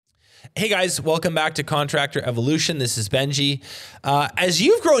Hey guys, welcome back to Contractor Evolution. This is Benji. As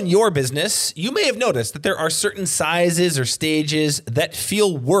you've grown your business, you may have noticed that there are certain sizes or stages that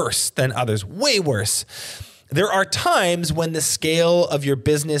feel worse than others, way worse. There are times when the scale of your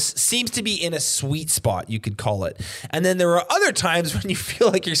business seems to be in a sweet spot, you could call it. And then there are other times when you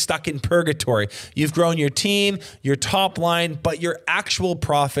feel like you're stuck in purgatory. You've grown your team, your top line, but your actual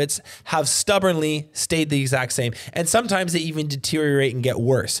profits have stubbornly stayed the exact same. And sometimes they even deteriorate and get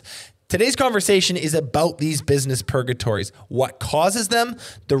worse. Today's conversation is about these business purgatories, what causes them,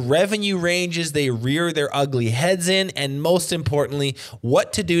 the revenue ranges they rear their ugly heads in, and most importantly,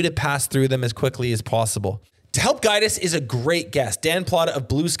 what to do to pass through them as quickly as possible. To help guide us is a great guest, Dan Plata of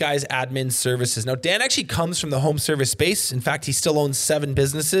Blue Skies Admin Services. Now, Dan actually comes from the home service space. In fact, he still owns 7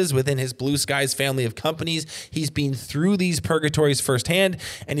 businesses within his Blue Skies family of companies. He's been through these purgatories firsthand,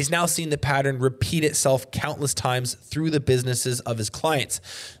 and he's now seen the pattern repeat itself countless times through the businesses of his clients.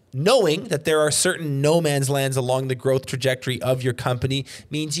 Knowing that there are certain no man's lands along the growth trajectory of your company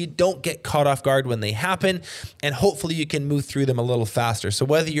means you don't get caught off guard when they happen, and hopefully you can move through them a little faster. So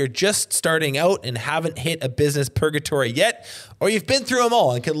whether you're just starting out and haven't hit a business purgatory yet, or you've been through them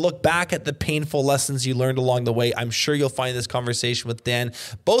all and can look back at the painful lessons you learned along the way, I'm sure you'll find this conversation with Dan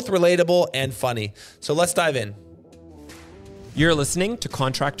both relatable and funny. So let's dive in. You're listening to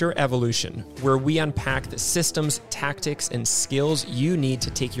Contractor Evolution, where we unpack the systems, tactics, and skills you need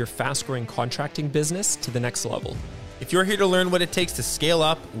to take your fast-growing contracting business to the next level. If you're here to learn what it takes to scale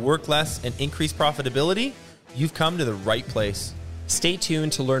up, work less, and increase profitability, you've come to the right place. Stay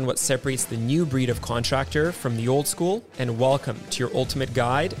tuned to learn what separates the new breed of contractor from the old school, and welcome to your ultimate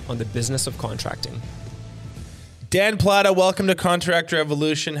guide on the business of contracting. Dan Plata, welcome to Contractor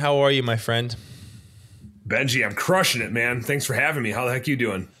Evolution. How are you, my friend? Benji, I'm crushing it, man. Thanks for having me. How the heck you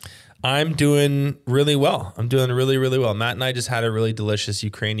doing? I'm doing really well. I'm doing really, really well. Matt and I just had a really delicious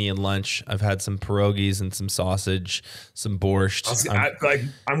Ukrainian lunch. I've had some pierogies and some sausage, some borscht.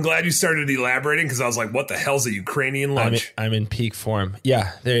 I'm glad you started elaborating because I was like, what the hell's a Ukrainian lunch? I'm in peak form.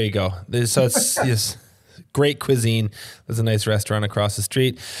 Yeah, there you go. So it's yes, great cuisine. There's a nice restaurant across the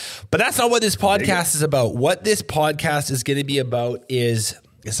street. But that's not what this podcast is about. What this podcast is going to be about is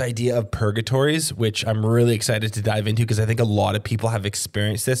this idea of purgatories, which I'm really excited to dive into because I think a lot of people have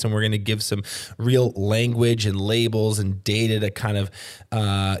experienced this, and we're going to give some real language and labels and data to kind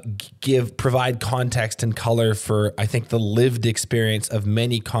of provide context and color for, I think, the lived experience of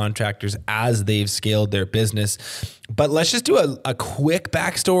many contractors as they've scaled their business. But let's just do a quick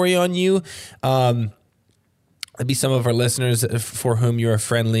backstory on you. That'd be some of our listeners for whom you're a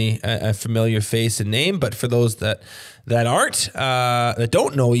familiar face and name, but for those that aren't, that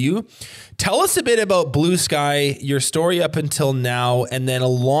don't know you, tell us a bit about Blue Sky, your story up until now, and then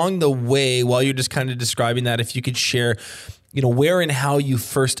along the way, while you're just kind of describing that, if you could share, where and how you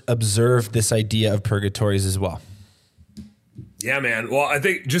first observed this idea of purgatories as well. Yeah, man. Well, I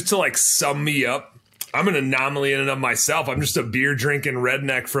think just to sum me up, I'm an anomaly in and of myself. I'm just a beer drinking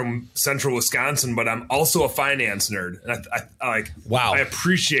redneck from central Wisconsin, but I'm also a finance nerd. And I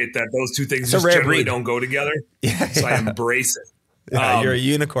appreciate that those two things just generally don't go together. So I embrace it. Yeah, you're a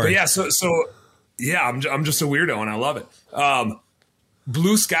unicorn. But yeah, so I'm just a weirdo and I love it.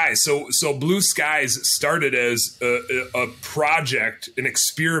 Blue Skies. So Blue Skies started as a project, an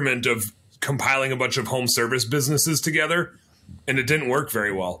experiment of compiling a bunch of home service businesses together. And it didn't work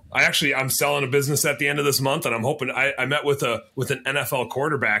very well. I'm selling a business at the end of this month, and I'm hoping I met with an NFL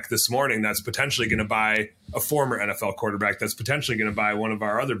quarterback this morning that's potentially going to buy a former NFL quarterback that's potentially going to buy one of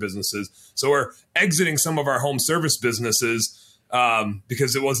our other businesses. So we're exiting some of our home service businesses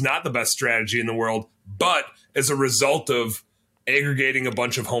because it was not the best strategy in the world. But as a result of aggregating a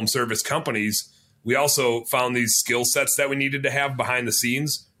bunch of home service companies, we also found these skill sets that we needed to have behind the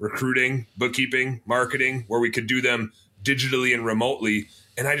scenes: recruiting, bookkeeping, marketing, where we could do them digitally and remotely.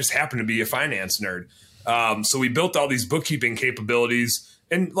 And I just happen to be a finance nerd. So we built all these bookkeeping capabilities.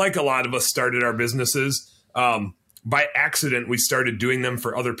 And like a lot of us started our businesses, by accident, we started doing them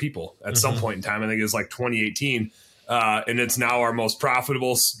for other people at some point in time. I think it was 2018. And it's now our most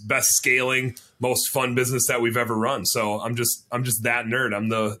profitable, best scaling, most fun business that we've ever run. So I'm just that nerd. I'm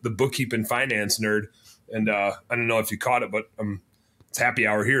the bookkeeping finance nerd. And I don't know if you caught it, but it's happy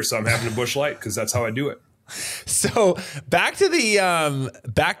hour here. So I'm having a Busch Light because that's how I do it. So back to the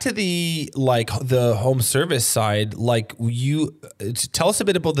the home service side, you tell us a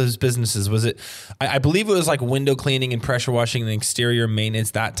bit about those businesses. Was it, I believe it was window cleaning and pressure washing and exterior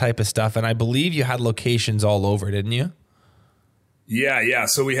maintenance, that type of stuff. And I believe you had locations all over, didn't you? Yeah.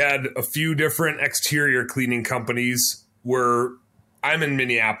 So we had a few different exterior cleaning companies. I'm in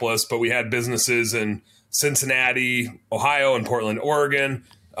Minneapolis, but we had businesses in Cincinnati, Ohio, and Portland, Oregon.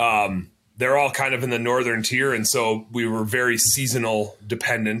 They're all kind of in the northern tier. And so we were very seasonal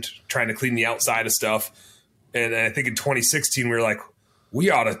dependent, trying to clean the outside of stuff. And I think in 2016, we were like, we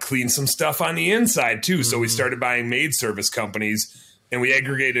ought to clean some stuff on the inside too. So we started buying maid service companies, and we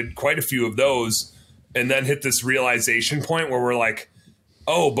aggregated quite a few of those, and then hit this realization point where we're like,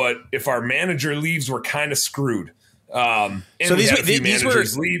 oh, but if our manager leaves, we're kind of screwed. And so these were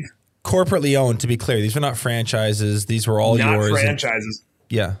leave. Corporately owned, to be clear. These were not franchises. These were all Not yours. franchises.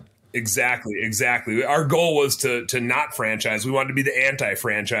 Yeah. Exactly. Our goal was to not franchise. We wanted to be the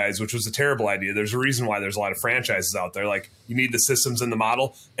anti-franchise, which was a terrible idea. There's a reason why there's a lot of franchises out there. Like, you need the systems and the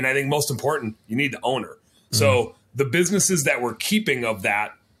model. And I think most important, you need the owner. So the businesses that we're keeping of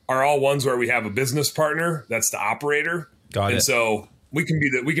that are all ones where we have a business partner that's the operator. Got it. And so we can be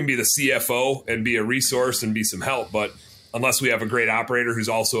the CFO and be a resource and be some help. But unless we have a great operator who's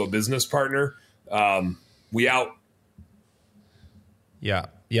also a business partner, we out. Yeah.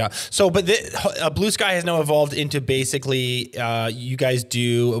 Yeah. So, but Blue Sky has now evolved into basically, you guys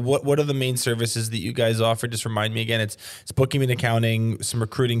do what are the main services that you guys offer? Just remind me again. It's bookkeeping, accounting, some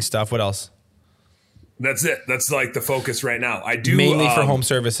recruiting stuff. What else? That's it. That's like the focus right now. I do mainly for home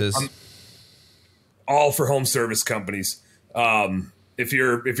services. All for home service companies. If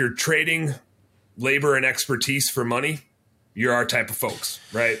you're trading labor and expertise for money, you're our type of folks,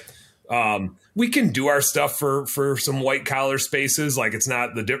 right? We can do our stuff for some white collar spaces. Like, it's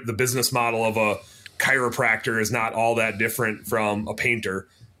not the business model of a chiropractor is not all that different from a painter.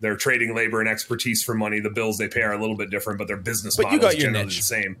 They're trading labor and expertise for money. The bills they pay are a little bit different, but their business model is generally the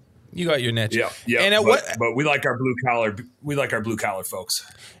same. You got your niche. Yeah. And but we like our blue collar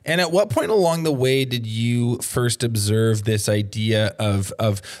folks. And at what point along the way did you first observe this idea of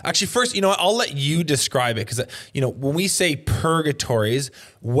actually first, I'll let you describe it, because, when we say purgatories,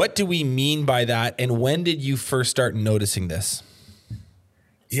 what do we mean by that? And when did you first start noticing this?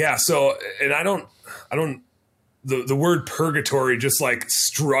 Yeah. So, and the word purgatory just like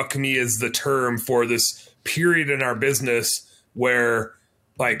struck me as the term for this period in our business where,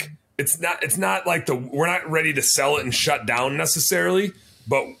 like, it's not like we're not ready to sell it and shut down necessarily,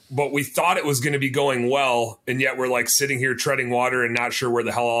 but we thought it was going to be going well. And yet we're like sitting here treading water and not sure where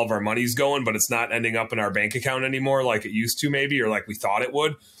the hell all of our money's going, but it's not ending up in our bank account anymore like it used to maybe, or like we thought it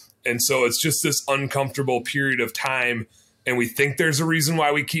would. And so it's just this uncomfortable period of time. And we think there's a reason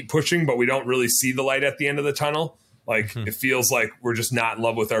why we keep pushing, but we don't really see the light at the end of the tunnel. Like, it feels like we're just not in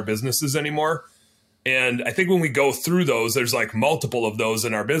love with our businesses anymore. And I think when we go through those, there's like multiple of those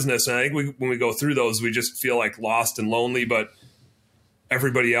in our business. And I think when we go through those, we just feel like lost and lonely, but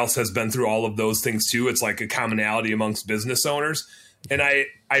everybody else has been through all of those things too. It's like a commonality amongst business owners. And I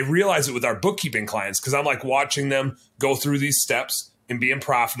realize it with our bookkeeping clients, because I'm like watching them go through these steps and being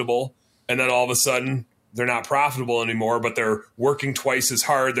profitable. And then all of a sudden they're not profitable anymore, but they're working twice as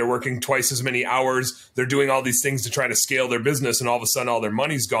hard. They're working twice as many hours. They're doing all these things to try to scale their business. And all of a sudden all their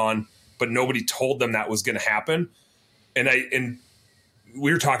money's gone, but nobody told them that was going to happen. And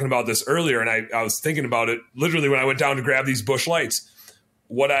we were talking about this earlier, and I was thinking about it literally when I went down to grab these Busch Lights.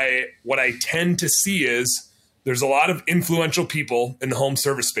 What I tend to see is there's a lot of influential people in the home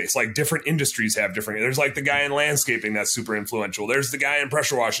service space. Like, different industries have different. There's like the guy in landscaping that's super influential. There's the guy in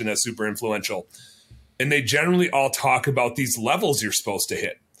pressure washing that's super influential. And they generally all talk about these levels you're supposed to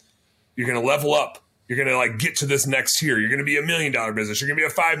hit. You're going to level up. You're going to like get to this next tier. You're going to be $1 million business. You're going to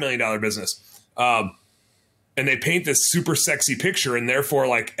be a $5 million business. And they paint this super sexy picture. And therefore,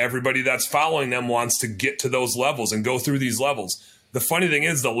 like, everybody that's following them wants to get to those levels and go through these levels. The funny thing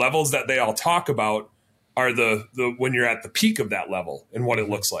is, the levels that they all talk about are the when you're at the peak of that level and what it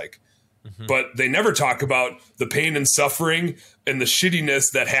looks like. Mm-hmm. But they never talk about the pain and suffering and the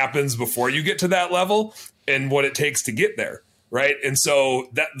shittiness that happens before you get to that level and what it takes to get there. Right. And so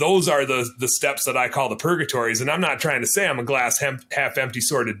those are the steps that I call the purgatories. And I'm not trying to say I'm a glass half empty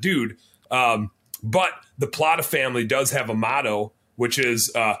sort of dude. But the Plata family does have a motto, which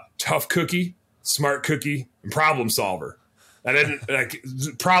is tough cookie, smart cookie, and problem solver. I didn't like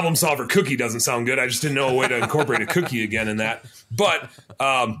problem solver cookie doesn't sound good. I just didn't know a way to incorporate a cookie again in that. But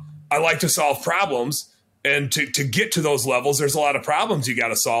I like to solve problems. And to get to those levels, there's a lot of problems you got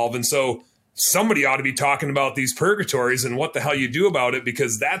to solve. And so somebody ought to be talking about these purgatories and what the hell you do about it,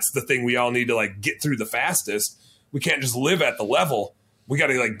 because that's the thing we all need to like get through the fastest. We can't just live at the level. We got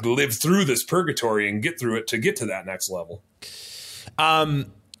to like live through this purgatory and get through it to get to that next level.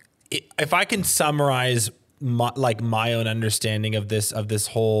 If I can summarize my own understanding of this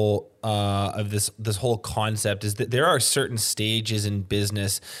whole concept is that there are certain stages in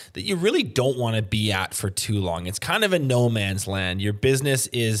business that you really don't want to be at for too long. It's kind of a no man's land. Your business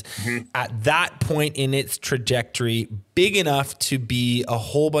is at that point in its trajectory big enough to be a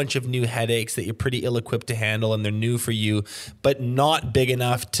whole bunch of new headaches that you're pretty ill-equipped to handle, and they're new for you, but not big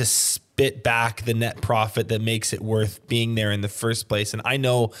enough to spit back the net profit that makes it worth being there in the first place. And I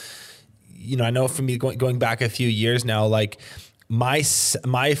know for me going back a few years now, like my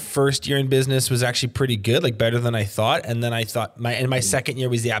first year in business was actually pretty good, like better than I thought. And then I thought my second year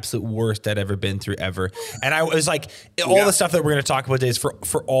was the absolute worst I'd ever been through ever. And I was like, all the stuff that we're going to talk about today is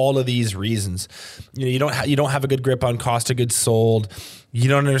for all of these reasons. You don't have a good grip on cost of goods sold. You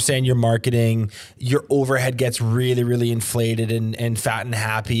don't understand your marketing. Your overhead gets really, really inflated and fat and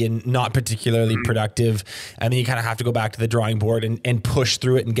happy and not particularly productive. And then you kind of have to go back to the drawing board and push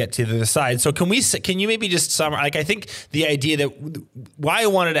through it and get to the other side. So can you maybe just summarize? Like, I think the idea that why I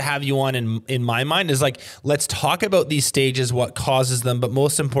wanted to have you on in my mind is like, let's talk about these stages, what causes them, but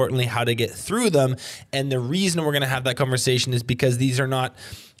most importantly, how to get through them. And the reason we're going to have that conversation is because these are not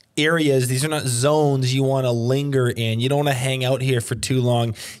areas, these are not zones you want to linger in. You don't want to hang out here for too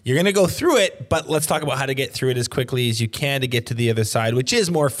long. You're going to go through it, but let's talk about how to get through it as quickly as you can to get to the other side, which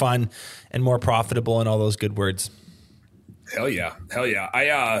is more fun and more profitable and all those good words. Hell yeah.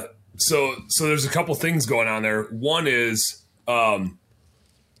 So there's a couple things going on there. One is,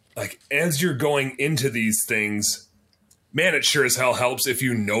 like, as you're going into these things, man, it sure as hell helps if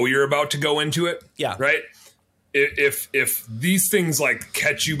you know you're about to go into it. Yeah. Right. If these things like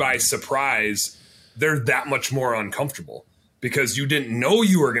catch you by surprise, they're that much more uncomfortable because you didn't know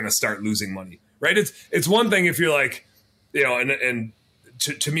you were going to start losing money, right? It's one thing if you're like, and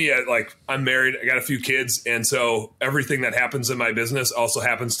to me, like, I'm married, I got a few kids. And so everything that happens in my business also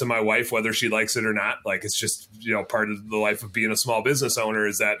happens to my wife, whether she likes it or not. Like, it's just, part of the life of being a small business owner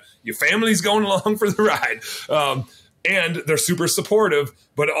is that your family's going along for the ride. And they're super supportive,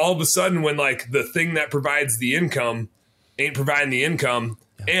 but all of a sudden when like the thing that provides the income ain't providing the income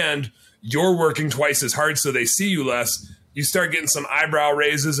and you're working twice as hard so they see you less, you start getting some eyebrow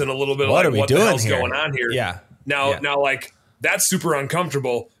raises and a little bit what of like, what the hell's here? Going on here? Yeah. Now like that's super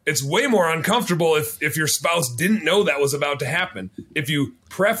uncomfortable. It's way more uncomfortable if your spouse didn't know that was about to happen. If you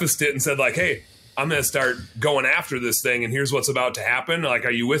prefaced it and said like, hey, I'm going to start going after this thing and here's what's about to happen. Like,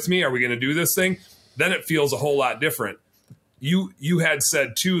 are you with me? Are we going to do this thing? Then it feels a whole lot different. You had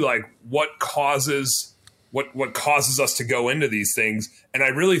said too, like what causes us to go into these things. And I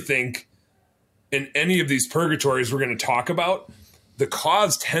really think in any of these purgatories we're going to talk about, the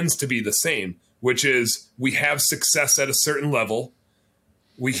cause tends to be the same, which is we have success at a certain level.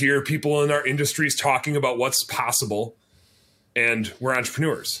 We hear people in our industries talking about what's possible and we're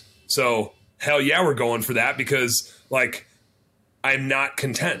entrepreneurs. So hell yeah, we're going for that because like I'm not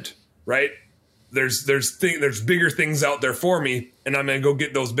content, right? There's bigger things out there for me and I'm going to go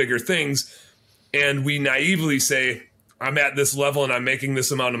get those bigger things. And we naively say, I'm at this level and I'm making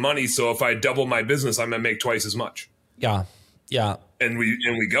this amount of money. So if I double my business, I'm going to make twice as much. Yeah. Yeah. And we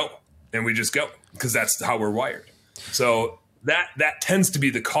just go because that's how we're wired. So that tends to be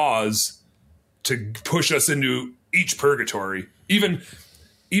the cause to push us into each purgatory. Even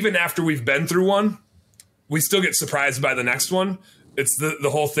after we've been through one, we still get surprised by the next one. It's the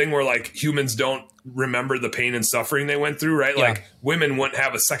whole thing where like humans don't remember the pain and suffering they went through, right? Yeah. Like women wouldn't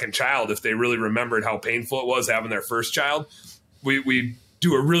have a second child if they really remembered how painful it was having their first child. We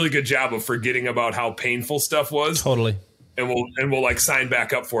do a really good job of forgetting about how painful stuff was. Totally. And we'll like sign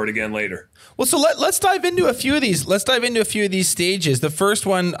back up for it again later. Well, so let's dive into a few of these. Let's dive into a few of these stages. The first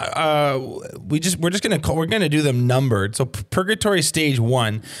one, we're gonna do them numbered. So purgatory stage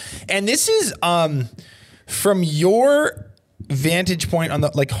 1, and this is from your vantage point on the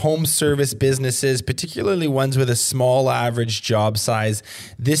like home service businesses, particularly ones with a small average job size.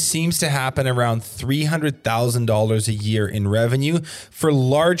 This seems to happen around $300,000 a year in revenue for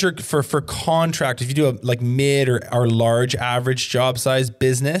larger for contract. If you do a like mid or large average job size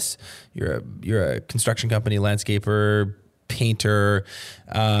business, you're a construction company, landscaper, painter,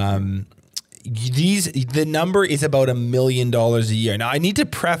 the number is about $1 million a year. Now I need to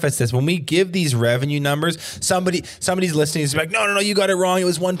preface this. When we give these revenue numbers, somebody's listening is like, no, you got it wrong. It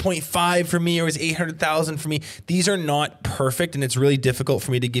was 1.5 for me, or it was 800,000 for me. These are not perfect. And it's really difficult for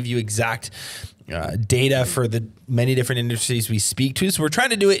me to give you exact data for the many different industries we speak to. So we're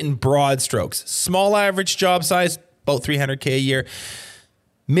trying to do it in broad strokes. Small average job size, about $300K a year.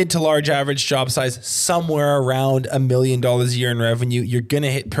 Mid to large average job size, somewhere around $1 million a year in revenue. You're going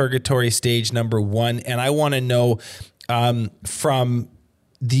to hit purgatory stage number 1. And I want to know from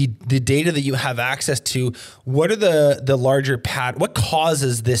the data that you have access to, what are the larger what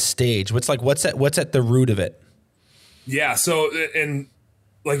causes this stage? What's at the root of it? Yeah. So, and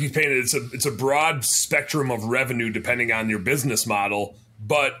like you painted, it's a broad spectrum of revenue depending on your business model,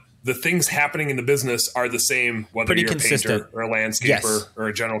 but the things happening in the business are the same, whether Pretty you're consistent. a painter or a landscaper Yes. or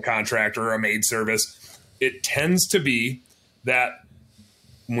a general contractor or a maid service. It tends to be that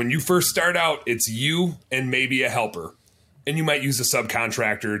when you first start out, it's you and maybe a helper. And you might use a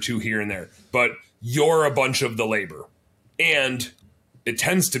subcontractor or two here and there, but you're a bunch of the labor. And it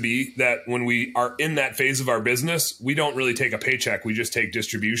tends to be that when we are in that phase of our business, we don't really take a paycheck. We just take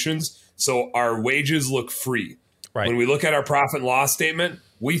distributions. So our wages look free. Right. When we look at our profit and loss statement,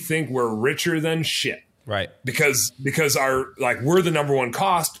 we think we're richer than shit. Right. Because we're the number one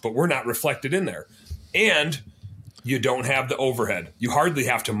cost, but we're not reflected in there. And you don't have the overhead. You hardly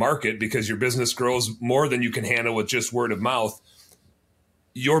have to market because your business grows more than you can handle with just word of mouth.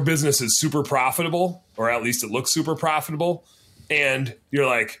 Your business is super profitable, or at least it looks super profitable. And you're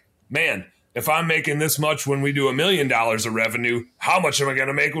like, man, if I'm making this much when we do $1 million of revenue, how much am I going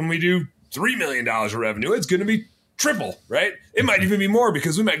to make when we do $3 million of revenue? It's going to be triple, right? It might even be more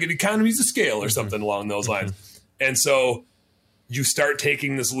because we might get economies of scale or something along those lines. And so you start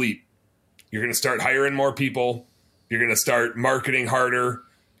taking this leap. You're going to start hiring more people. You're going to start marketing harder.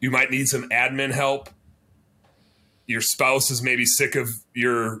 You might need some admin help. Your spouse is maybe sick of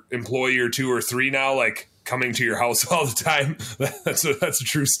your employee or two or three now, like coming to your house all the time. That's a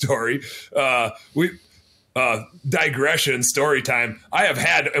true story. Digression, story time. I have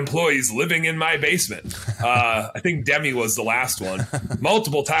had employees living in my basement. I think Demi was the last one.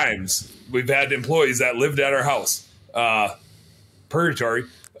 Multiple times we've had employees that lived at our house. Purgatory.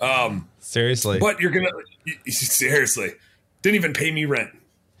 Seriously. But seriously, didn't even pay me rent.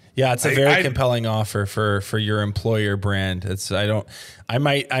 Yeah, it's a very compelling offer for your employer brand. I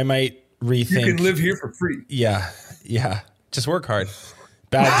might rethink. You can live here for free. Yeah. Just work hard.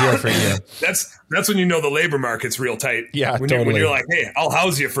 Bad deal for you. That's when you know the labor market's real tight. Yeah, when totally. You're like, hey, I'll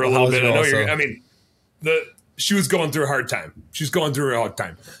house you for a little bit. She was going through a hard time.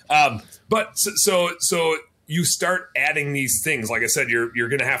 But so you start adding these things. Like I said, you're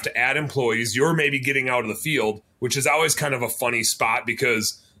going to have to add employees. You're maybe getting out of the field, which is always kind of a funny spot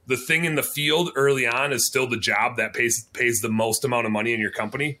because the thing in the field early on is still the job that pays the most amount of money in your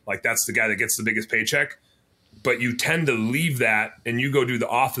company. Like that's the guy that gets the biggest paycheck. But you tend to leave that and you go do the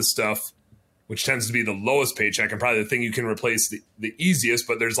office stuff, which tends to be the lowest paycheck and probably the thing you can replace the easiest.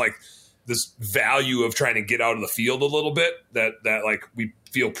 But there's like this value of trying to get out of the field a little bit that like we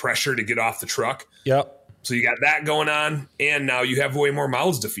feel pressure to get off the truck. Yep. So you got that going on. And now you have way more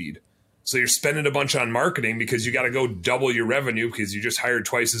mouths to feed. So you're spending a bunch on marketing because you got to go double your revenue because you just hired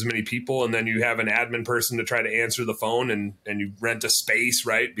twice as many people. And then you have an admin person to try to answer the phone and you rent a space,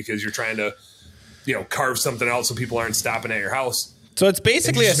 right? Because you're trying to, carve something out so people aren't stopping at your house. So it's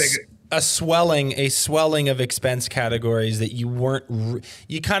basically a swelling of expense categories that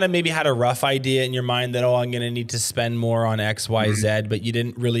you kind of maybe had a rough idea in your mind that, I'm going to need to spend more on X, Y, Z, but you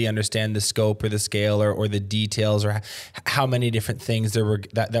didn't really understand the scope or the scale or the details or how many different things there were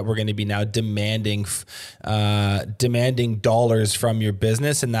that were going to be now demanding dollars from your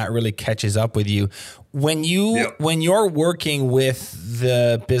business, and that really catches up with you. When you're working with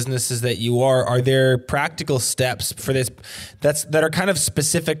the businesses that you are there practical steps for this that are kind of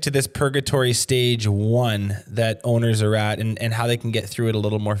specific to this purgatory stage one that owners are at and how they can get through it a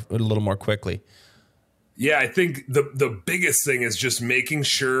little more quickly? Yeah, I think the biggest thing is just making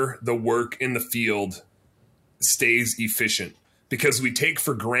sure the work in the field stays efficient because we take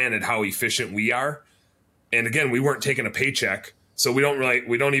for granted how efficient we are. And again, we weren't taking a paycheck. So we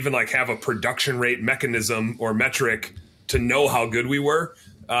don't even like have a production rate mechanism or metric to know how good we were.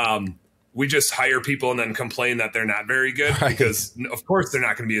 We just hire people and then complain that they're not very good because of course they're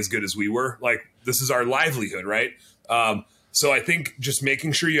not going to be as good as we were. Like this is our livelihood, right? So I think just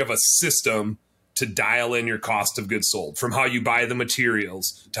making sure you have a system to dial in your cost of goods sold from how you buy the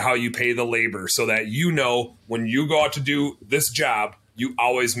materials to how you pay the labor so that when you go out to do this job, you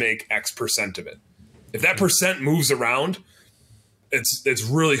always make X percent of it. If that percent moves around, it's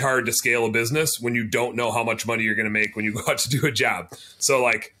really hard to scale a business when you don't know how much money you're going to make when you go out to do a job. So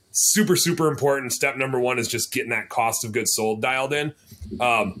like super, super important. Step number one is just getting that cost of goods sold dialed in.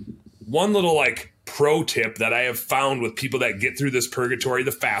 One little like pro tip that I have found with people that get through this purgatory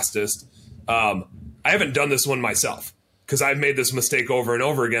the fastest. I haven't done this one myself because I've made this mistake over and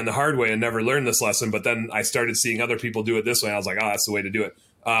over again the hard way and never learned this lesson. But then I started seeing other people do it this way. And I was like, that's the way to do it.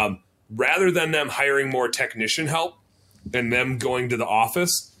 Rather than them hiring more technician help, and them going to the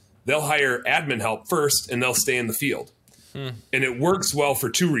office, they'll hire admin help first and they'll stay in the field. And it works well for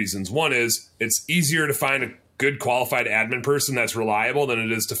two reasons. One is it's easier to find a good qualified admin person that's reliable than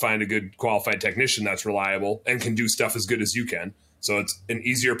it is to find a good qualified technician that's reliable and can do stuff as good as you can. So it's an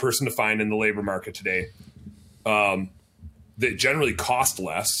easier person to find in the labor market today. They generally cost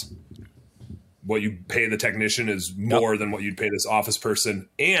less. What you pay the technician is more than what you'd pay this office person.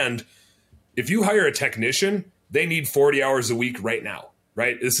 And if you hire a technician, they need 40 hours a week right now,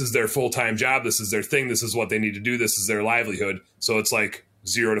 right? This is their full-time job. This is their thing. This is what they need to do. This is their livelihood. So it's like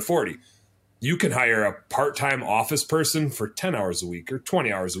 0 to 40. You can hire a part-time office person for 10 hours a week or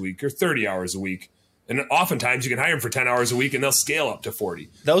 20 hours a week or 30 hours a week. And oftentimes you can hire them for 10 hours a week and they'll scale up to 40.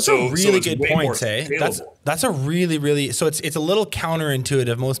 Those are really good points, hey? That's a really, so it's a little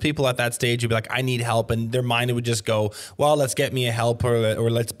counterintuitive. Most people at that stage would be like, I need help. And their mind would just go, well, let's get me a helper or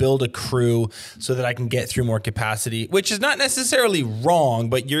let's build a crew so that I can get through more capacity, which is not necessarily wrong,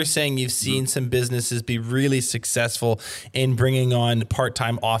 but you're saying you've seen some businesses be really successful in bringing on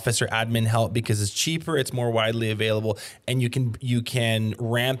part-time office or admin help because it's cheaper, it's more widely available, and you can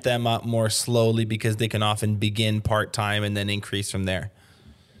ramp them up more slowly because they can often begin part-time and then increase from there.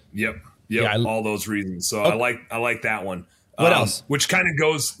 Yep. All those reasons. So I like that one. What else? Which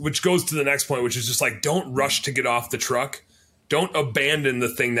goes to the next point, which is just like, don't rush to get off the truck. Don't abandon the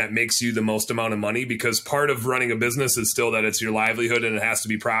thing that makes you the most amount of money, because part of running a business is still that it's your livelihood and it has to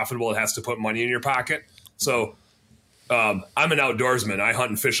be profitable. It has to put money in your pocket. So I'm an outdoorsman. I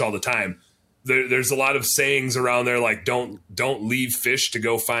hunt and fish all the time. There's a lot of sayings around there like don't leave fish to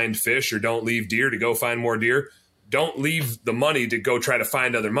go find fish, or don't leave deer to go find more deer. Don't leave the money to go try to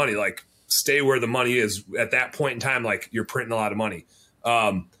find other money. Like, stay where the money is at that point in time. Like, you're printing a lot of money.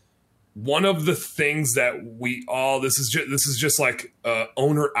 One of the things that this is just like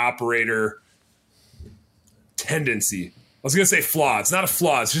owner operator tendency. I was going to say flaw. It's not a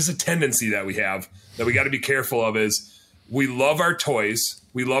flaw. It's just a tendency that we have that we got to be careful of. Is we love our toys.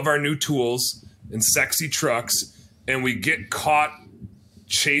 We love our new tools and sexy trucks, and we get caught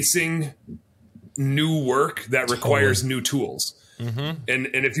chasing new work that requires new tools. Mm-hmm.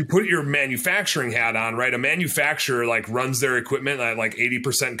 And if you put your manufacturing hat on, right, a manufacturer like runs their equipment at like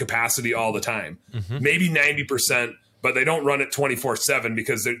 80% capacity all the time, maybe 90%, but they don't run it 24/7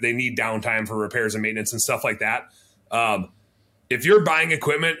 because they need downtime for repairs and maintenance and stuff like that. If you're buying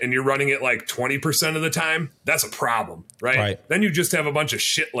equipment and you're running it like 20% of the time, that's a problem, right? Then you just have a bunch of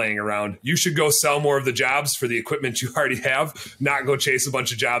shit laying around. You should go sell more of the jobs for the equipment you already have, not go chase a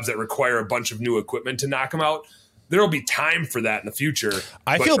bunch of jobs that require a bunch of new equipment to knock them out. There'll be time for that in the future.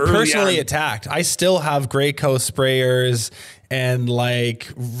 I feel personally attacked. I still have Graco sprayers and like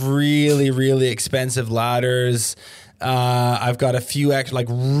really, really expensive ladders. I've got a few like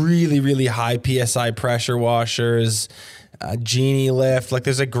really, really high PSI pressure washers. Genie lift. Like,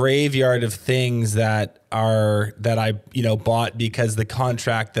 there's a graveyard of things that I bought because the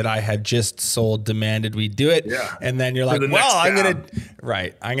contract that I had just sold demanded we do it. Yeah. And then you're like, well,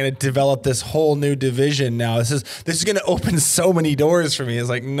 I'm gonna develop this whole new division now. This is gonna open so many doors for me. It's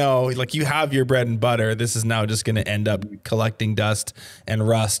like, no, like, you have your bread and butter. This is now just gonna end up collecting dust and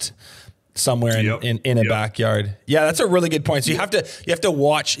rust somewhere in a backyard. Yeah, that's a really good point. So you have to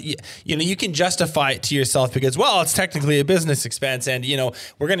watch, you can justify it to yourself because, well, it's technically a business expense and,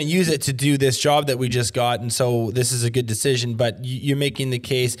 we're going to use it to do this job that we just got. And so this is a good decision, but you're making the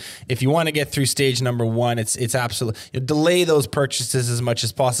case, if you want to get through stage number one, it's absolutely, delay those purchases as much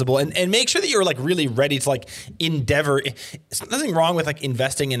as possible and make sure that you're like really ready to like endeavor. There's nothing wrong with like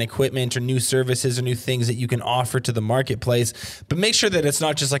investing in equipment or new services or new things that you can offer to the marketplace, but make sure that it's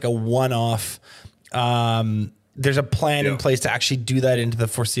not just like a one-off. There's a plan in place to actually do that into the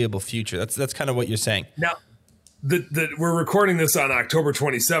foreseeable future. That's kind of what you're saying. Now, we're recording this on October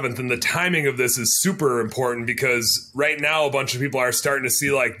 27th, and the timing of this is super important because right now a bunch of people are starting to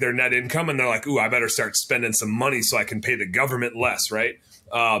see like their net income, and they're like, "Ooh, I better start spending some money so I can pay the government less," right?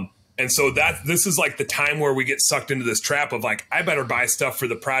 And so this is like the time where we get sucked into this trap of like, I better buy stuff for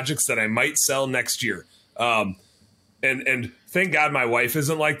the projects that I might sell next year. And thank God my wife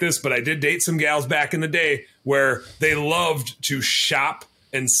isn't like this, but I did date some gals back in the day where they loved to shop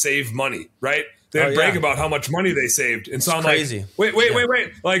and save money, right? They would brag about how much money they saved. And so I'm crazy. Like,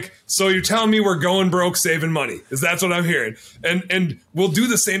 wait. Like, so you're telling me we're going broke saving money? That's what I'm hearing. And we'll do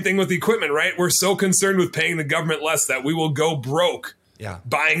the same thing with the equipment, right? We're so concerned with paying the government less that we will go broke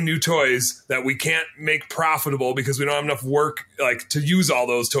buying new toys that we can't make profitable because we don't have enough work like to use all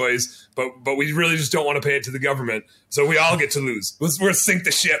those toys, but we really just don't want to pay it to the government. So we all get to lose. We're sink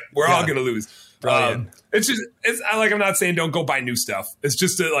the ship. We're all going to lose. It's I'm not saying don't go buy new stuff. It's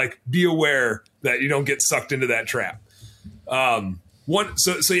just to like be aware that you don't get sucked into that trap. So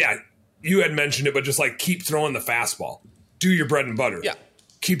you had mentioned it, but just like keep throwing the fastball. do your bread and butter. Yeah.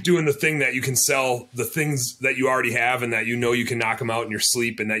 Keep doing the thing that you can sell, the things that you already have and that you know you can knock them out in your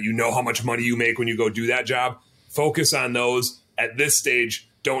sleep and that you know how much money you make when you go do that job. Focus on those. At this stage,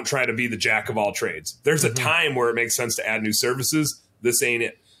 don't try to be the jack of all trades. There's a time where it makes sense to add new services. This ain't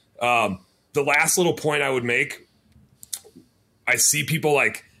it. The last little point I would make, I see people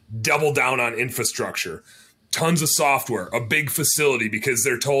like double down on infrastructure, tons of software, a big facility, because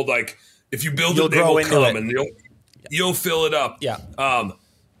they're told like, if you build it, they will come and you'll fill it up. Yeah.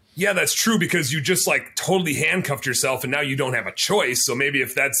 Yeah, that's true, because you just like totally handcuffed yourself and now you don't have a choice. So maybe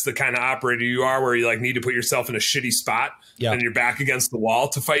if that's the kind of operator you are, where you like need to put yourself in a shitty spot and you're back against the wall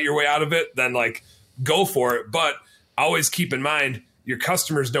to fight your way out of it, then like go for it. But always keep in mind, your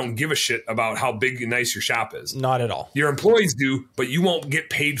customers don't give a shit about how big and nice your shop is. Not at all. Your employees do, but you won't get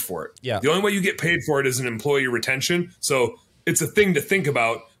paid for it. Yeah. The only way you get paid for it is an employee retention. So it's a thing to think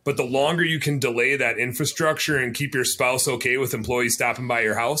about. But the longer you can delay that infrastructure and keep your spouse okay with employees stopping by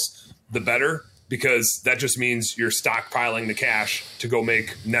your house, the better, because that just means you're stockpiling the cash to go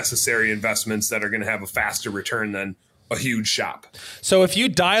make necessary investments that are going to have a faster return than a huge shop. So if you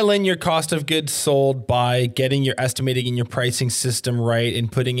dial in your cost of goods sold by getting your estimating and your pricing system right and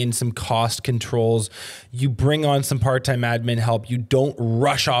putting in some cost controls, you bring on some part-time admin help, you don't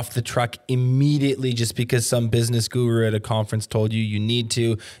rush off the truck immediately just because some business guru at a conference told you need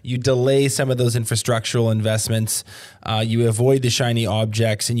to, you delay some of those infrastructural investments, you avoid the shiny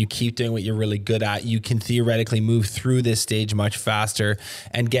objects, and you keep doing what you're really good at, you can theoretically move through this stage much faster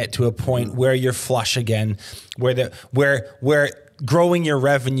and get to a point where you're flush again, where growing your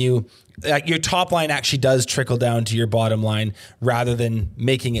revenue, your top line actually does trickle down to your bottom line rather than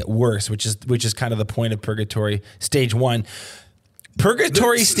making it worse, which is kind of the point of Purgatory Stage 1.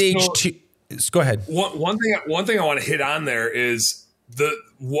 Purgatory Stage 2. Go ahead. One thing I want to hit on there is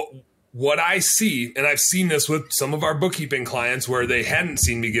what I see, and I've seen this with some of our bookkeeping clients where they hadn't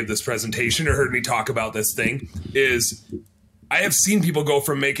seen me give this presentation or heard me talk about this thing, is I have seen people go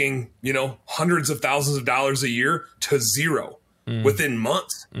from making, hundreds of thousands of dollars a year to zero within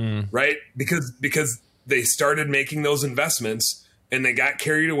months, right? Because they started making those investments and they got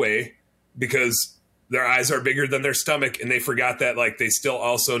carried away because their eyes are bigger than their stomach, and they forgot that like they still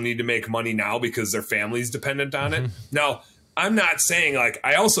also need to make money now because their family's dependent on it. Now, I'm not saying like,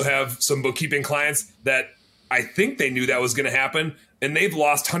 I also have some bookkeeping clients that I think they knew that was going to happen, and they've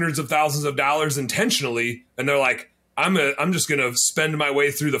lost hundreds of thousands of dollars intentionally, and they're like, I'm just going to spend my way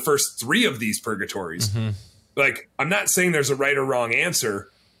through the first 3 of these purgatories. Like, I'm not saying there's a right or wrong answer,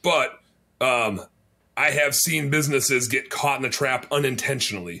 but I have seen businesses get caught in the trap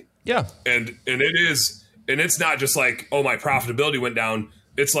unintentionally. Yeah. And it's not just like, oh, my profitability went down.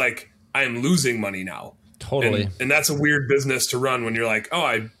 It's like, I'm losing money now. Totally. And that's a weird business to run when you're like, oh,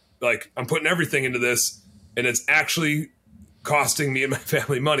 I'm putting everything into this and it's actually costing me and my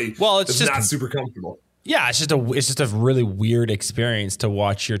family money. Well, it's just not super comfortable. Yeah, it's just a really weird experience to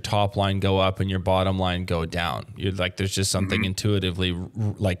watch your top line go up and your bottom line go down. You're like, there's just something intuitively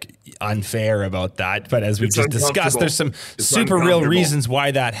like unfair about that. But as we just discussed, there's some super real reasons why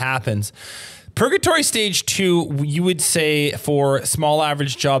that happens. Purgatory Stage 2, you would say for small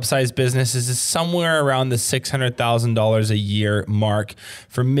average job size businesses is somewhere around the $600,000 a year mark.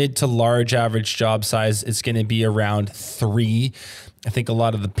 For mid to large average job size, it's going to be around 3. I think a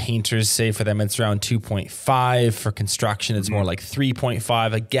lot of the painters say for them it's around 2.5. For construction, it's more like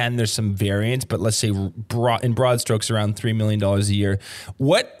 3.5. Again, there's some variance, but let's say in broad strokes around $3 million a year.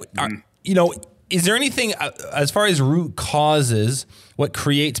 Is there anything as far as root causes, what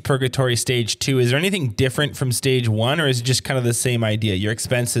creates Purgatory Stage 2? Is there anything different from Stage 1, or is it just kind of the same idea? Your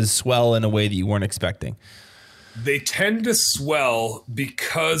expenses swell in a way that you weren't expecting. They tend to swell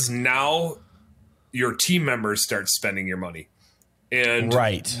because now your team members start spending your money. And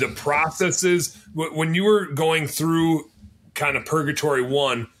the processes, when you were going through kind of Purgatory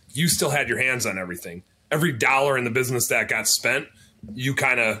 1, you still had your hands on everything. Every dollar in the business that got spent, you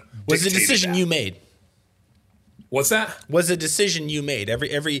kind of was a decision you made. What's that? Was a decision you made.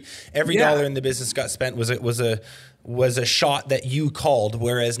 Every dollar in the business got spent was a shot that you called.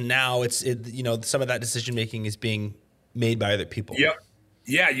 Whereas now some of that decision making is being made by other people. Yep.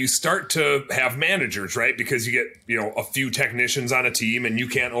 Yeah, you start to have managers, right? Because you get, a few technicians on a team and you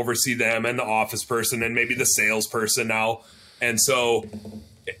can't oversee them, and the office person and maybe the salesperson now.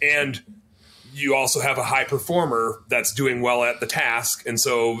 And you also have a high performer that's doing well at the task. And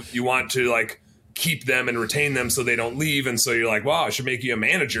so you want to like keep them and retain them so they don't leave. And so you're like, wow, I should make you a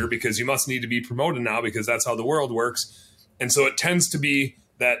manager because you must need to be promoted now because that's how the world works. And so it tends to be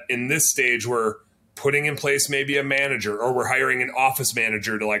that in this stage we're putting in place maybe a manager, or we're hiring an office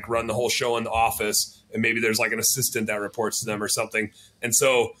manager to like run the whole show in the office. and maybe there's like an assistant that reports to them or something. And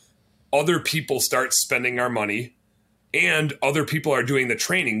so other people start spending our money, and other people are doing the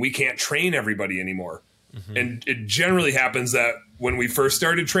training. We can't train everybody anymore. And it generally happens that when we first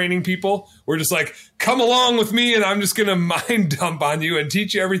started training people, we're just like, come along with me and I'm just going to mind dump on you and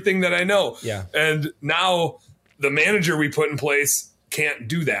teach you everything that I know. Yeah. And now the manager we put in place can't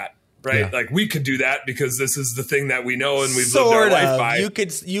do that. Right. Yeah. Like we could do that because this is the thing that we know and we've lived our life by.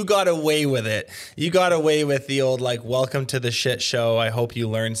 You got away with it. You got away with the old, like, welcome to the shit show, I hope you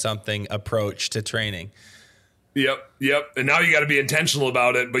learn something approach to training. Yep. And now you got to be intentional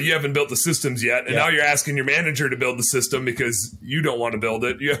about it, but you haven't built the systems yet. And now you're asking your manager to build the system because you don't want to build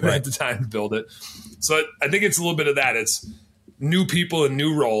it. You haven't had the time to build it. So I think it's a little bit of that. It's new people and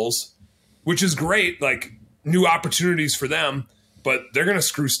new roles, which is great, like new opportunities for them, but they're going to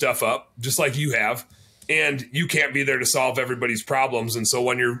screw stuff up just like you have. And you can't be there to solve everybody's problems. And so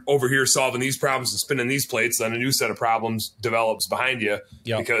when you're over here solving these problems and spinning these plates, then a new set of problems develops behind you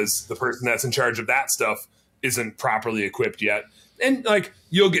because the person that's in charge of that stuff isn't properly equipped yet. And like,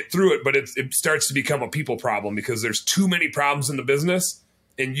 you'll get through it, but it starts to become a people problem because there's too many problems in the business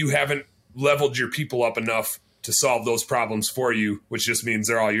and you haven't leveled your people up enough to solve those problems for you, which just means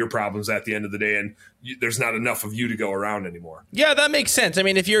they're all your problems at the end of the day. And there's not enough of you to go around anymore. Yeah, that makes sense. I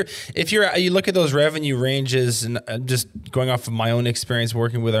mean, if you look at those revenue ranges, and just going off of my own experience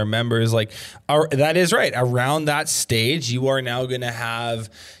working with our members, like that is right. Around that stage, you are now going to have,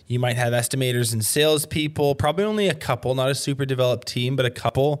 you might have estimators and salespeople, probably only a couple, not a super developed team, but a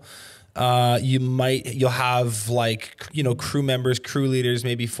couple. You'll have like, crew members, crew leaders,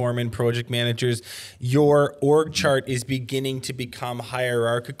 maybe foremen, project managers. Your org chart is beginning to become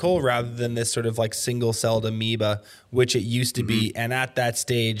hierarchical rather than this sort of like single-celled amoeba, which it used to be. And at that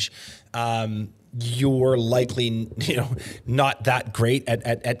stage, you're likely, not that great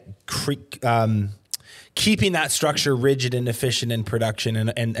at keeping that structure rigid and efficient in production.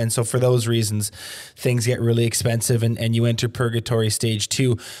 And so for those reasons, things get really expensive and you enter purgatory stage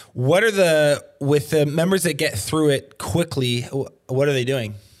 2. With the members that get through it quickly, what are they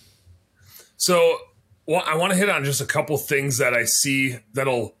doing? So I want to hit on just a couple things that I see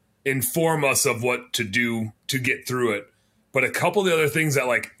that'll inform us of what to do to get through it. But a couple of the other things that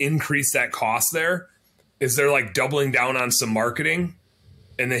like increase that cost there is they're like doubling down on some marketing,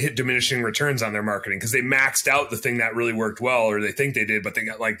 and they hit diminishing returns on their marketing because they maxed out the thing that really worked well, or they think they did, but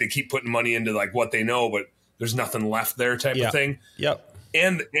they keep putting money into like what they know, but there's nothing left there type of thing. Yep.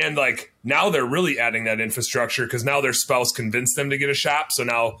 And like now they're really adding that infrastructure because now their spouse convinced them to get a shop. So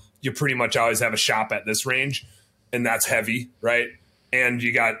now you pretty much always have a shop at this range, and that's heavy, right? And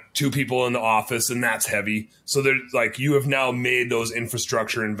you got 2 people in the office, and that's heavy. So they're like, you have now made those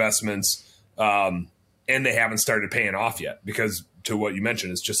infrastructure investments, and they haven't started paying off yet because, to what you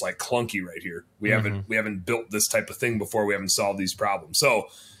mentioned, it's just like clunky right here. We haven't built this type of thing before. We haven't solved these problems. So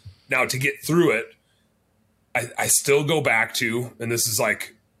now to get through it, I still go back to, and this is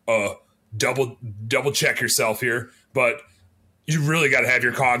like double check yourself here, but you really got to have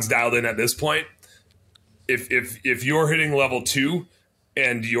your cogs dialed in at this point. If you're hitting level 2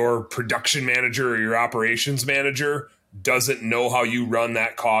 and your production manager or your operations manager doesn't know how you run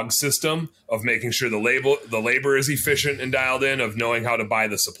that cog system of making sure the labor is efficient and dialed in, of knowing how to buy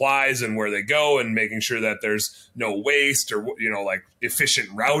the supplies and where they go, and making sure that there's no waste or like efficient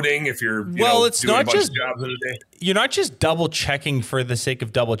routing if you're it's doing not a bunch just of jobs in a day. You're not just double checking for the sake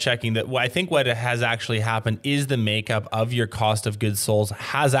of double checking. That I think what has actually happened is the makeup of your cost of goods sold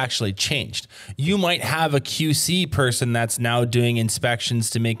has actually changed. You might have a QC person that's now doing inspections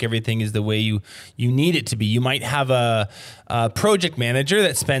to make everything is the way you need it to be. You might have a project manager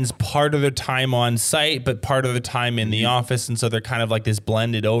that spends part of their time on site, but part of the time in the office. And so they're kind of like this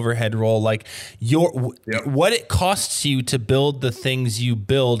blended overhead role. Like what it costs you to build the things you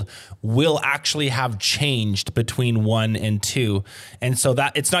build will actually have changed between 1 and 2. And so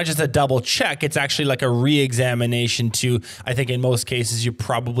that it's not just a double check, it's actually like a re-examination to, I think in most cases, you're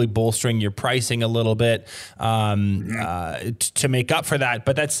probably bolstering your pricing a little bit to make up for that.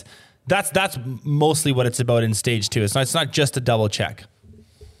 But that's mostly what it's about in stage 2. It's not just a double check.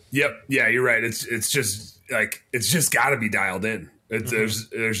 Yep. Yeah, you're right. It's just like, it's just got to be dialed in.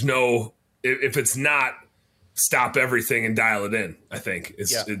 There's no, if it's not, stop everything and dial it in. I think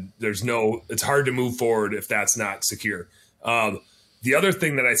it's hard to move forward if that's not secure. The other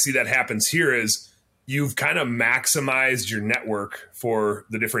thing that I see that happens here is you've kind of maximized your network for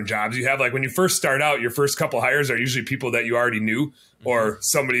the different jobs you have. Like when you first start out, your first couple hires are usually people that you already knew, or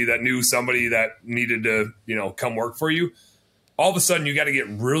somebody that knew somebody that needed to, come work for you. All of a sudden you got to get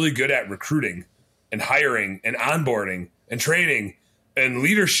really good at recruiting and hiring and onboarding and training. and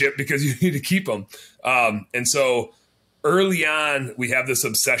leadership because you need to keep them. And so early on, we have this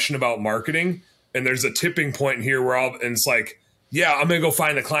obsession about marketing, and there's a tipping point here where and it's like, yeah, I'm going to go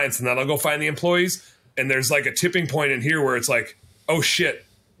find the clients and then I'll go find the employees. And there's like a tipping point in here where it's like, oh shit,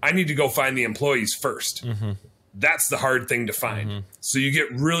 I need to go find the employees first. Mm-hmm. That's the hard thing to find. Mm-hmm. So you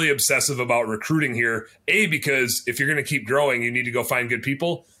get really obsessive about recruiting here. Because if you're going to keep growing, you need to go find good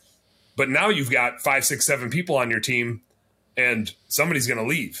people. But now you've got 5, 6, 7 people on your team, and somebody's going to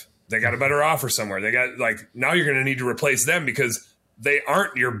leave. They got a better offer somewhere. They got now you're going to need to replace them because they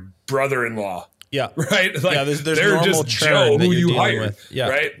aren't your brother-in-law. Yeah. Right. Like, yeah. There's they're normal just Joe who you hired. With. Yeah.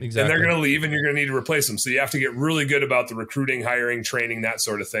 Right. Exactly. And they're going to leave, and you're going to need to replace them. So you have to get really good about the recruiting, hiring, training, that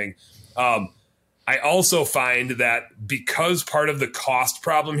sort of thing. I also find that because part of the cost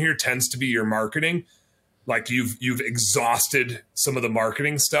problem here tends to be your marketing, like you've exhausted some of the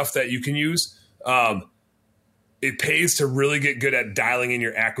marketing stuff that you can use. It pays to really get good at dialing in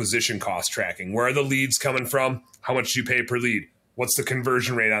your acquisition cost tracking. Where are the leads coming from? How much do you pay per lead? What's the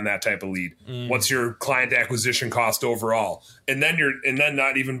conversion rate on that type of lead? What's your client acquisition cost overall? And then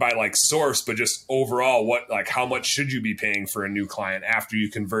not even by like source, but just overall, how much should you be paying for a new client after you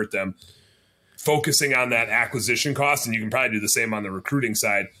convert them? Focusing on that acquisition cost, and you can probably do the same on the recruiting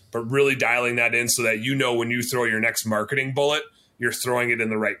side, but really dialing that in so that when you throw your next marketing bullet, you're throwing it in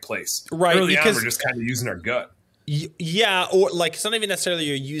the right place. Right. Early on, we're just kind of using our gut. Yeah, or like it's not even necessarily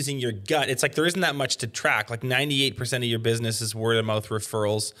you're using your gut. It's like there isn't that much to track. Like 98% of your business is word of mouth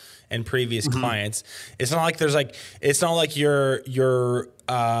referrals and previous clients. It's not like you're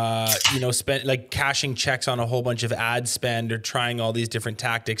spend like cashing checks on a whole bunch of ad spend or trying all these different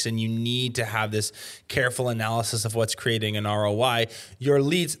tactics, and you need to have this careful analysis of what's creating an ROI. Your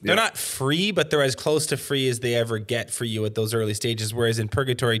leads, they're not free, but they're as close to free as they ever get for you at those early stages. Whereas in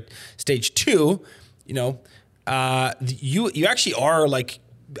Purgatory Stage 2, you actually are like,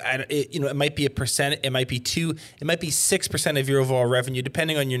 it might be 1%, it might be 2%, it might be 6% of your overall revenue,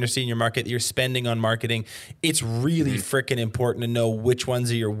 depending on your senior market that you're spending on marketing. It's really freaking important to know which ones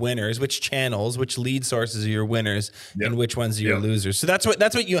are your winners, which channels, which lead sources are your winners, and which ones are your losers. So that's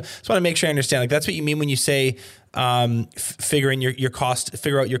what you just want to make sure I understand. Like that's what you mean when you say figure out your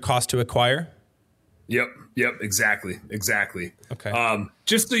cost to acquire. Yep. Exactly. Okay.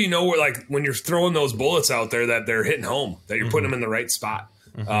 Just so you know, when you're throwing those bullets out there, that they're hitting home, that you're putting them in the right spot.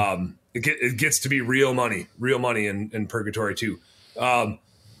 It gets to be real money in Purgatory too.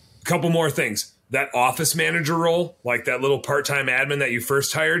 Couple more things. That office manager role, like that little part-time admin that you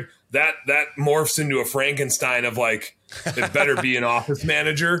first hired, that morphs into a Frankenstein of like, it better be an office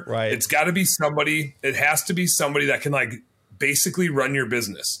manager. Right. It's got to be somebody. It has to be somebody that can like basically run your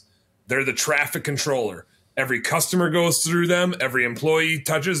business. They're the traffic controller. Every customer goes through them. Every employee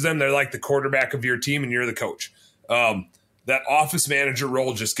touches them. They're like the quarterback of your team, and you're the coach. That office manager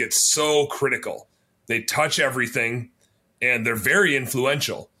role just gets so critical. They touch everything, and they're very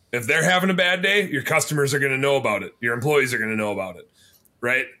influential. If they're having a bad day, your customers are going to know about it. Your employees are going to know about it,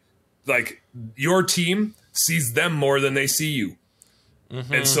 right? Like your team sees them more than they see you.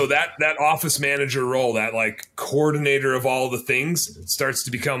 And so that office manager role, that like coordinator of all the things, starts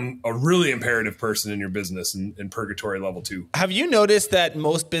to become a really imperative person in your business in Purgatory Level 2. Have you noticed that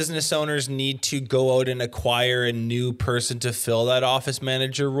most business owners need to go out and acquire a new person to fill that office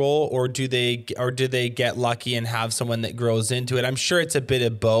manager role, or do they get lucky and have someone that grows into it? I'm sure it's a bit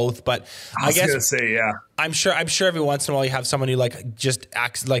of both, but I guess gonna say, yeah. I'm sure every once in a while you have someone who like just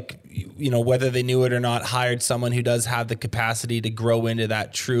acts like, whether they knew it or not, hired someone who does have the capacity to grow into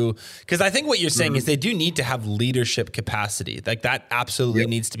that true. Because I think what you're saying is they do need to have leadership capacity. Like that absolutely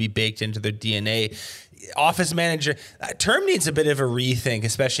needs to be baked into their DNA. Office manager, that term needs a bit of a rethink,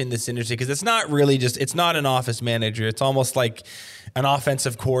 especially in this industry, because it's not really it's not an office manager. It's almost like an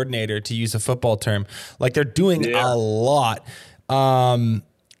offensive coordinator, to use a football term. Like they're doing a lot. And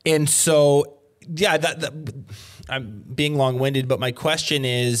so, I'm being long-winded, but my question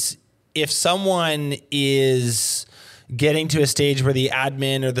is, if someone is getting to a stage where the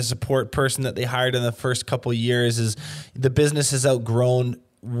admin or the support person that they hired in the first couple of years is the business has outgrown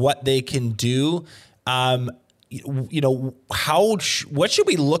what they can do, what should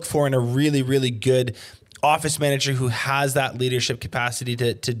we look for in a really, really good office manager who has that leadership capacity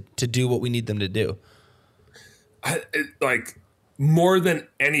to do what we need them to do? More than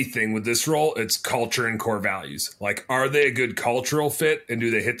anything with this role, it's culture and core values. Like, are they a good cultural fit, and do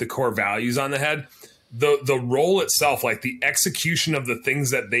they hit the core values on the head? The role itself, like the execution of the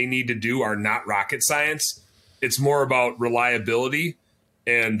things that they need to do, are not rocket science. It's more about reliability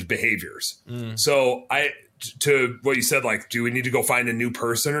and behaviors. So to what you said, like, do we need to go find a new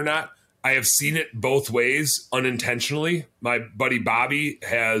person or not? I have seen it both ways unintentionally. My buddy Bobby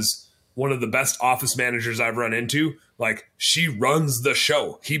has one of the best office managers I've run into. Like, she runs the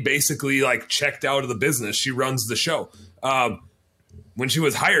show. He basically like checked out of the business. She runs the show. When she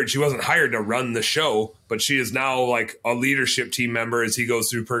was hired, she wasn't hired to run the show, but she is now like a leadership team member as he goes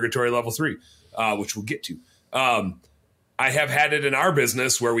through Purgatory Level 3, which we'll get to. I have had it in our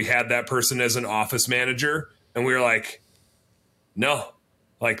business where we had that person as an office manager, and we were like, no,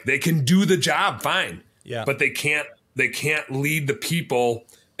 like, they can do the job fine, but they can't lead the people,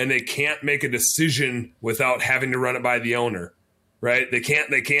 and they can't make a decision without having to run it by the owner, right? They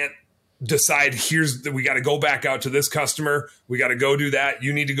can't decide, we got to go back out to this customer. We got to go do that.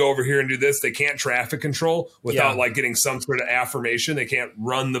 You need to go over here and do this. They can't traffic control without like getting some sort of affirmation. They can't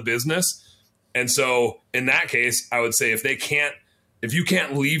run the business. And so in that case, I would say if you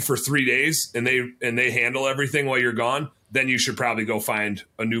can't leave for 3 days and they handle everything while you're gone, then you should probably go find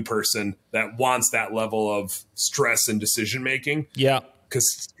a new person that wants that level of stress and decision-making. Yeah.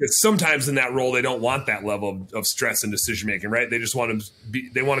 Because sometimes in that role, they don't want that level of stress and decision-making, right? They just want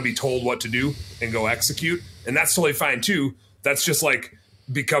to be told what to do and go execute. And that's totally fine too. That's just like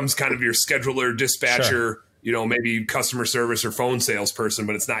becomes kind of your scheduler, dispatcher, maybe customer service or phone salesperson,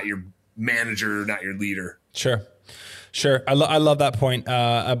 but it's not your manager, not your leader. Sure. I love that point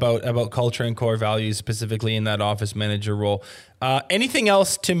about culture and core values, specifically in that office manager role. Anything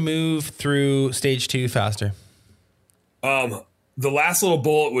else to move through stage 2 faster? The last little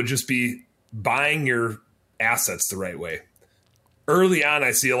bullet would just be buying your assets the right way. Early on,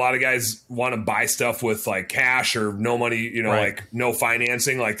 I see a lot of guys want to buy stuff with like cash or no money, like no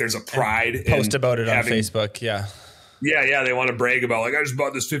financing. Like, there's a pride and post about it on Facebook. Yeah. Yeah. They want to brag about, like, I just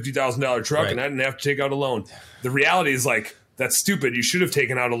bought this $50,000 truck and I didn't have to take out a loan. The reality is, like, that's stupid. You should have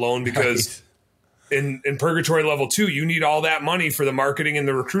taken out a loan because in Purgatory Level 2, you need all that money for the marketing and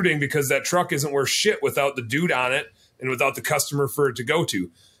the recruiting, because that truck isn't worth shit without the dude on it and without the customer for it to go to.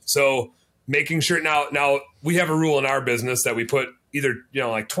 So making sure now we have a rule in our business that we put either,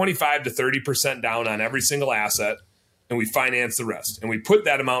 like 25 to 30% down on every single asset, and we finance the rest. And we put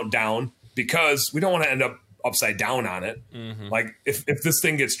that amount down because we don't want to end up upside down on it. Mm-hmm. Like, if this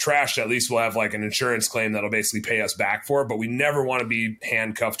thing gets trashed, at least we'll have like an insurance claim that'll basically pay us back for it. But we never want to be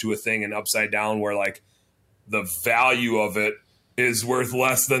handcuffed to a thing and upside down where like the value of it is worth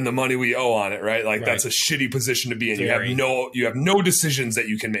less than the money we owe on it, right? Like, that's a shitty position to be in. You have no decisions that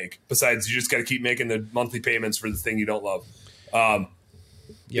you can make besides you just got to keep making the monthly payments for the thing you don't love. If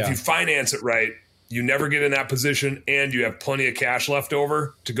you finance it right, you never get in that position, and you have plenty of cash left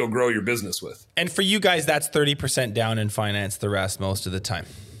over to go grow your business with. And for you guys, that's 30% down and finance the rest most of the time.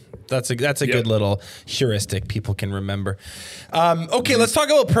 That's a good little heuristic people can remember. Okay, let's talk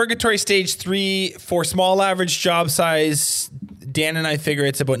about Purgatory Stage 3 for small average job size. Dan and I figure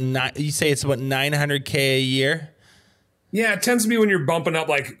it's about $900K a year. Yeah, it tends to be when you're bumping up.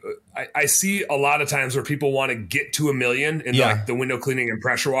 Like, I see a lot of times where people want to get to $1 million in like the window cleaning and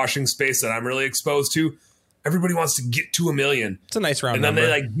pressure washing space that I'm really exposed to. Everybody wants to get to $1 million. It's a nice round and number.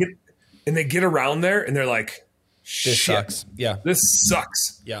 then they get around there and they're like, this sucks. Yeah. This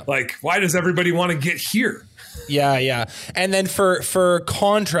sucks. Yeah. Like, why does everybody want to get here? Yeah. And then for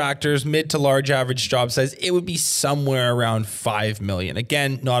contractors, mid to large average job size, it would be somewhere around 5 million.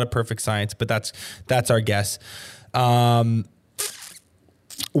 Again, not a perfect science, but that's our guess.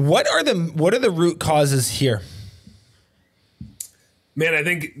 What are the root causes here? Man, I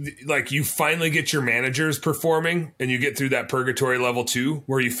think like you finally get your managers performing and you get through that Purgatory Level 2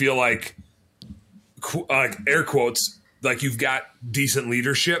 where you feel like air quotes, like you've got decent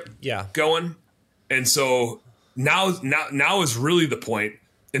leadership going. And so now is really the point.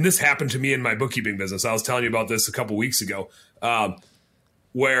 And this happened to me in my bookkeeping business. I was telling you about this a couple weeks ago,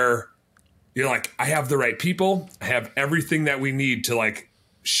 where you're like, I have the right people. I have everything that we need to like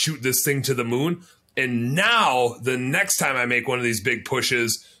shoot this thing to the moon. And now the next time I make one of these big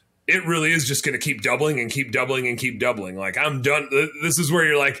pushes, it really is just going to keep doubling and keep doubling and keep doubling. Like, I'm done. This is where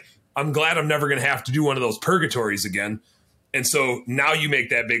you're like, I'm glad I'm never going to have to do one of those purgatories again. And so now you make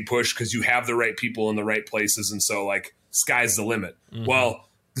that big push because you have the right people in the right places. And so like sky's the limit. Mm-hmm. Well,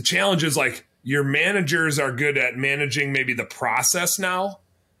 the challenge is like your managers are good at managing maybe the process now,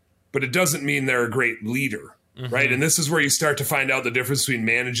 but it doesn't mean they're a great leader. Mm-hmm. Right. And this is where you start to find out the difference between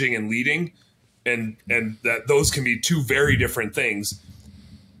managing and leading, and that those can be two very different things.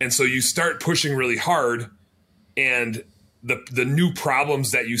 And so you start pushing really hard, and the new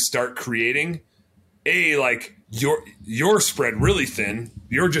problems that you start creating, like you're spread really thin.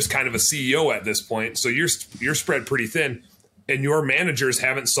 You're just kind of a CEO at this point. So you're spread pretty thin, and your managers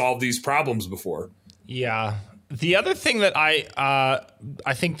haven't solved these problems before. Yeah. The other thing that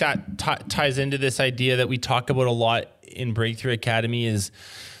I think that ties into this idea that we talk about a lot in Breakthrough Academy is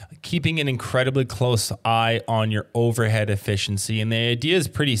keeping an incredibly close eye on your overhead efficiency. And the idea is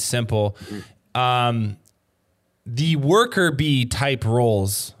pretty simple. The worker bee type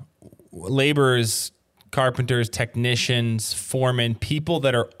roles, laborers, carpenters, technicians, foremen, people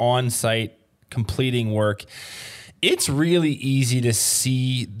that are on site completing work, it's really easy to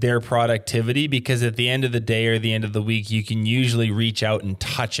see their productivity because at the end of the day or the end of the week, you can usually reach out and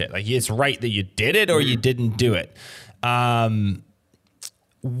touch it. Like, it's right that you did it or you didn't do it.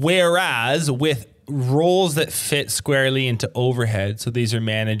 Whereas with roles that fit squarely into overhead, so these are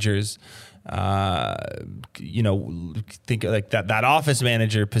managers, think like that office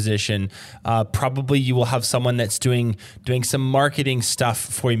manager position, probably you will have someone that's doing some marketing stuff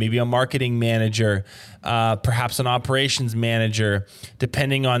for you, maybe a marketing manager, perhaps an operations manager,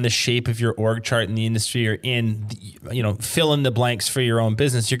 depending on the shape of your org chart in the industry you're in, fill in the blanks for your own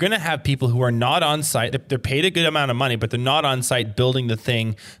business. You're going to have people who are not on site. They're paid a good amount of money, but they're not on site building the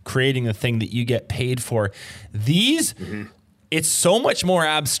thing, creating the thing that you get paid for. These it's so much more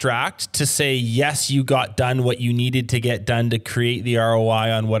abstract to say, yes, you got done what you needed to get done to create the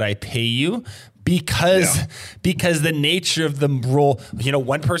ROI on what I pay you, because the nature of the role,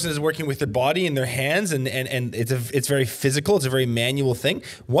 one person is working with their body and their hands and it's very physical. It's a very manual thing.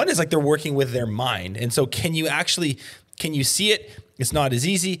 One is like they're working with their mind. And so can you see it? It's not as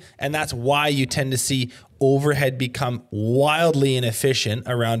easy. And that's why you tend to see overhead become wildly inefficient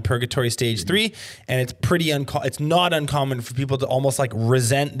around Purgatory Stage 3. And it's it's not uncommon for people to almost like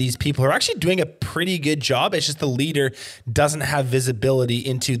resent these people who are actually doing a pretty good job. It's just the leader doesn't have visibility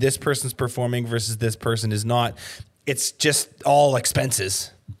into this person's performing versus this person is not. It's just all expenses.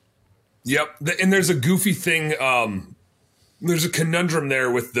 Yep. And there's a goofy thing. There's a conundrum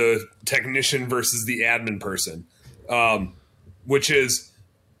there with the technician versus the admin person, which is,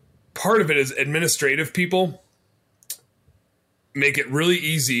 part of it is administrative people make it really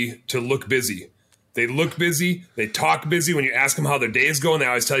easy to look busy. They look busy. They talk busy. When you ask them how their day is going, they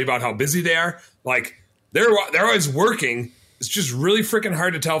always tell you about how busy they are. Like, they're always working. It's just really freaking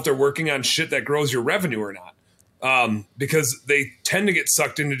hard to tell if they're working on shit that grows your revenue or not. Because they tend to get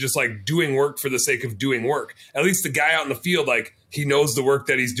sucked into just like doing work for the sake of doing work. At least the guy out in the field, like, he knows the work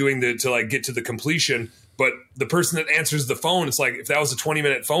that he's doing to like get to the completion. But the person that answers the phone, it's like, if that was a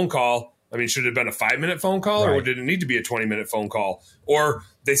 20-minute phone call, I mean, should it have been a 5-minute phone call, or did it need to be a 20-minute phone call? Or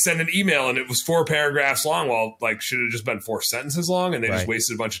they send an email and it was 4 paragraphs long. Well, like, should it have just been 4 sentences long? And they just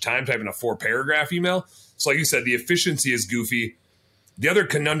wasted a bunch of time typing a 4-paragraph email. So like you said, the efficiency is goofy. The other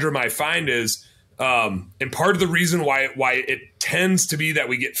conundrum I find is, and part of the reason why it tends to be that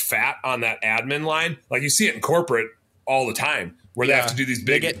we get fat on that admin line, like you see it in corporate all the time, where they have to do these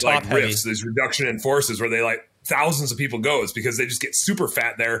big like riffs, these reduction in forces where they like thousands of people go. It's because they just get super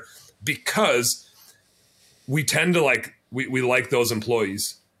fat there, because we tend to like, we like those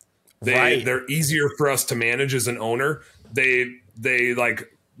employees. They're easier for us to manage as an owner. They like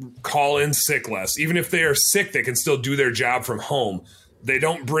call in sick less. Even if they are sick, they can still do their job from home. They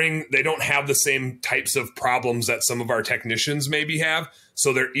don't have the same types of problems that some of our technicians maybe have.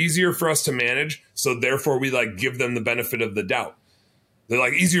 So they're easier for us to manage. So therefore we like give them the benefit of the doubt. They're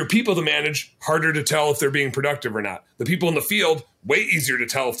like easier people to manage, harder to tell if they're being productive or not. The people in the field, way easier to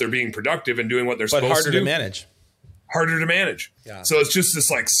tell if they're being productive and doing what they're supposed to do. But harder to manage. Yeah. So it's just this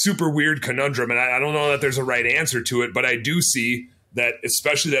like super weird conundrum. And I don't know that there's a right answer to it, but I do see that,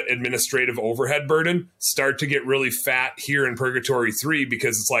 especially that administrative overhead burden, start to get really fat here in Purgatory 3,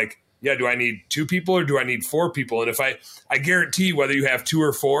 because it's like, yeah, do I need 2 people or do I need 4 people? And if I guarantee whether you have 2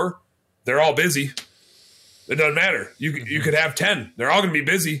 or 4, they're all busy. It doesn't matter. You could have 10. They're all going to be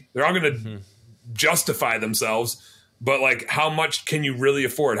busy. They're all going to justify themselves. But like, how much can you really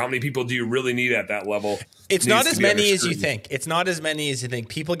afford? How many people do you really need at that level? It's not as many as you think. It's not as many as you think.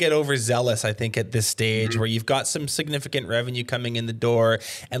 People get overzealous, I think, at this stage where you've got some significant revenue coming in the door.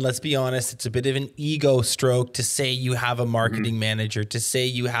 And let's be honest, it's a bit of an ego stroke to say you have a marketing manager, to say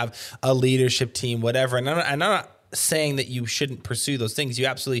you have a leadership team, whatever. And I'm not saying that you shouldn't pursue those things. You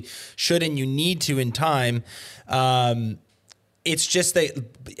absolutely should, and you need to in time. It's just that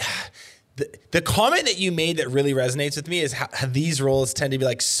the comment that you made that really resonates with me is how these roles tend to be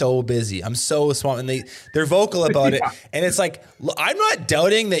like so busy. I'm so swamped, and they're vocal about it. And it's like, I'm not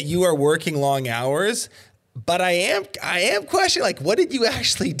doubting that you are working long hours, but I am questioning, like, what did you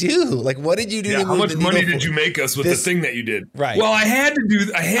actually do? Like, what did you do? Yeah, how much money did you make us with the thing that you did? Right. Well, I had to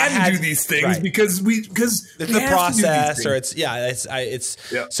do these things because it's the process, or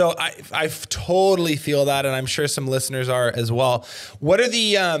So I totally feel that, and I'm sure some listeners are as well. What are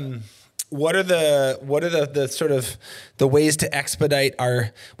the what are the sort of the ways to expedite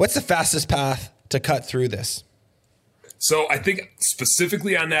what's the fastest path to cut through this? So I think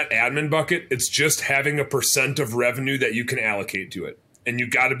specifically on that admin bucket, it's just having a percent of revenue that you can allocate to it. And you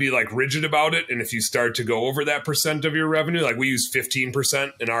got to be like rigid about it. And if you start to go over that percent of your revenue, like we use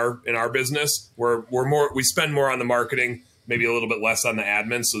 15% in our business, we spend more on the marketing, maybe a little bit less on the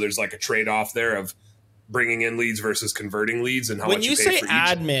admin. So there's like a trade-off there of bringing in leads versus converting leads and how much you pay for each. When you say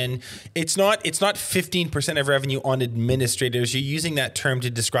admin, it's not 15% of revenue on administrators. You're using that term to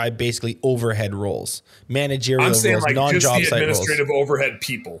describe basically overhead roles, managerial roles, like non-job just the site roles. Administrative overhead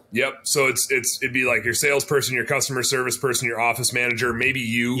people. Yep. So it'd be like your salesperson, your customer service person, your office manager, maybe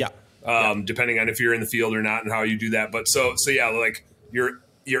you, depending on if you're in the field or not and how you do that. But so yeah, like your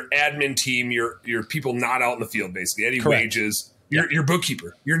admin team, your people not out in the field, basically any Correct. wages, your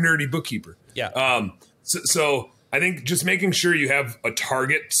bookkeeper, your nerdy bookkeeper. Yeah. So I think just making sure you have a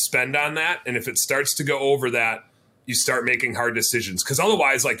target spend on that. And if it starts to go over that, you start making hard decisions. Because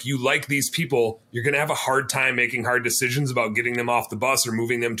otherwise, like you like these people, you're going to have a hard time making hard decisions about getting them off the bus or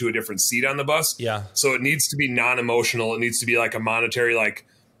moving them to a different seat on the bus. Yeah. So it needs to be non-emotional. It needs to be like a monetary, like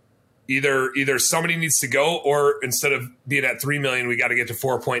either somebody needs to go, or instead of being at 3 million, we got to get to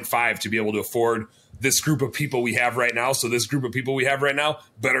 4.5 to be able to afford this group of people we have right now. So this group of people we have right now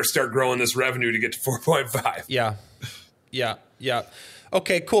better start growing this revenue to get to 4.5. Yeah.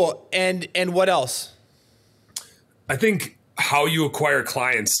 Okay, cool. And what else? I think how you acquire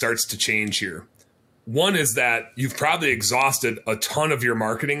clients starts to change here. One is that you've probably exhausted a ton of your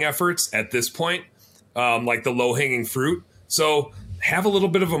marketing efforts at this point, like the low-hanging fruit. So have a little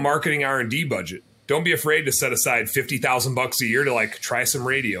bit of a marketing R&D budget. Don't be afraid to set aside $50,000 a year to like try some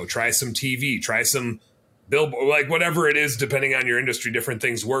radio, try some TV, try some billboard, like whatever it is, depending on your industry, different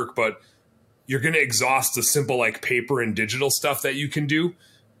things work, but you're going to exhaust the simple like paper and digital stuff that you can do.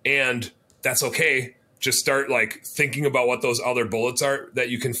 And that's okay. Just start like thinking about what those other bullets are that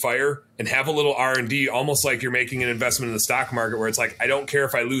you can fire, and have a little R&D, almost like you're making an investment in the stock market where it's like, I don't care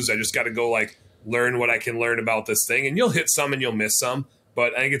if I lose. I just got to go like learn what I can learn about this thing, and you'll hit some and you'll miss some.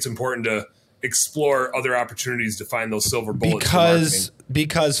 But I think it's important to explore other opportunities to find those silver bullets.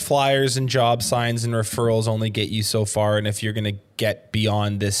 Because flyers and job signs and referrals only get you so far. And if you're going to get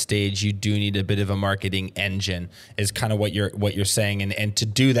beyond this stage, you do need a bit of a marketing engine, is kind of what you're saying. And to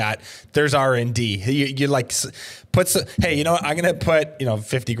do that, there's R&D. You like hey, you know what? I'm going to put,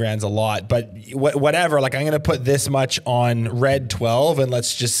 50 grand's a lot, but whatever, like I'm going to put this much on red 12 and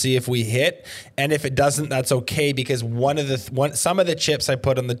let's just see if we hit. And if it doesn't, that's okay, because some of the chips I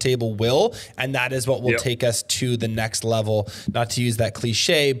put on the table will, and that is what will take us to the next level. Not to use that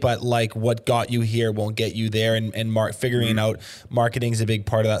cliche, but like what got you here won't get you there, and figuring out marketing is a big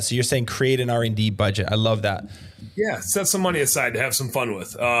part of that. So you're saying create an R&D budget. I love that. Yeah, set some money aside to have some fun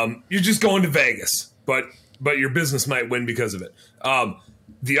with. You're just going to Vegas, but your business might win because of it.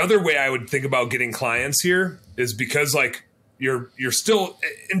 The other way I would think about getting clients here is because like you're still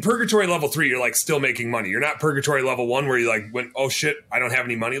in purgatory level 3. You're like still making money. You're not purgatory level 1 where you like went, oh shit, I don't have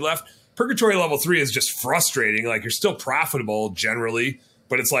any money left. Purgatory level 3 is just frustrating. Like you're still profitable generally,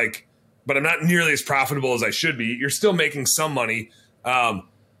 but it's like, but I'm not nearly as profitable as I should be. You're still making some money.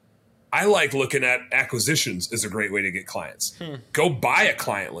 I like looking at acquisitions is a great way to get clients. Go buy a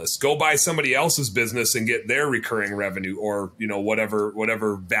client list. Go buy somebody else's business and get their recurring revenue, or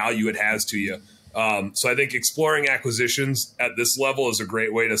whatever value it has to you. So I think exploring acquisitions at this level is a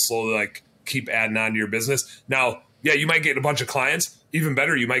great way to slowly like keep adding on to your business. Now, yeah, you might get a bunch of clients. Even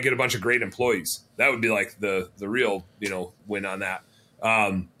better, you might get a bunch of great employees. That would be like the real win on that.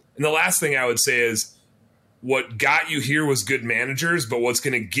 And the last thing I would say is, what got you here was good managers, but what's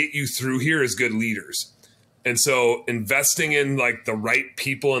going to get you through here is good leaders. And so investing in like the right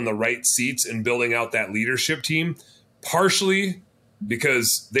people in the right seats and building out that leadership team, partially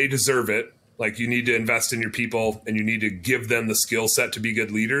because they deserve it. Like you need to invest in your people and you need to give them the skill set to be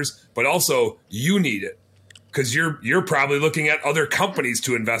good leaders, but also you need it because you're probably looking at other companies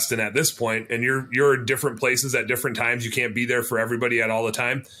to invest in at this point, and you're in different places at different times. You can't be there for everybody at all the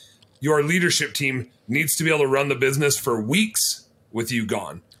time. Your leadership team needs to be able to run the business for weeks with you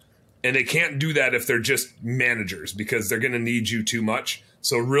gone. And they can't do that if they're just managers, because they're going to need you too much.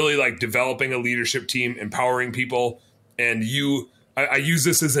 So really like developing a leadership team, empowering people. And I use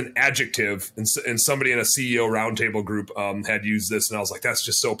this as an adjective, and somebody in a CEO roundtable group had used this, and I was like, that's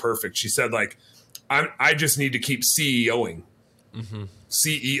just so perfect. She said like, I just need to keep CEOing.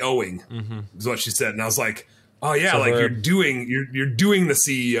 CEOing is what she said. And I was like, oh yeah, like you're doing the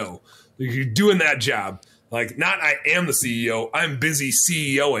CEO. You're doing that job. Like, not I am the CEO. I'm busy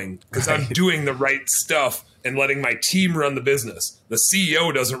CEOing because I'm doing the right stuff and letting my team run the business. The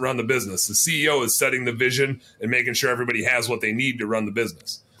CEO doesn't run the business. The CEO is setting the vision and making sure everybody has what they need to run the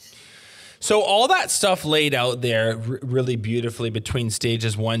business. So all that stuff laid out there really beautifully between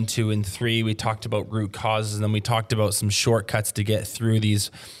stages 1, 2, and 3. We talked about root causes, and then we talked about some shortcuts to get through these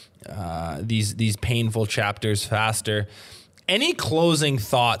painful chapters faster. Any closing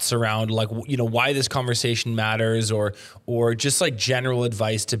thoughts around, like, you know, why this conversation matters, or just like general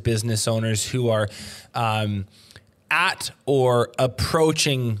advice to business owners who are at or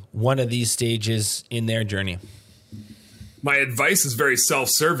approaching one of these stages in their journey? My advice is very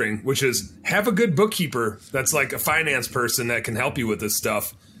self-serving, which is have a good bookkeeper that's like a finance person that can help you with this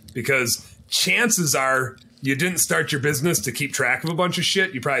stuff, because chances are you didn't start your business to keep track of a bunch of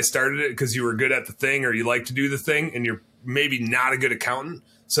shit. You probably started it because you were good at the thing or you like to do the thing, and you're maybe not a good accountant.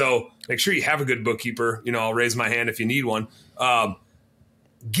 So make sure you have a good bookkeeper. You know, I'll raise my hand if you need one.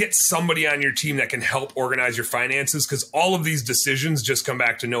 Get somebody on your team that can help organize your finances, because all of these decisions just come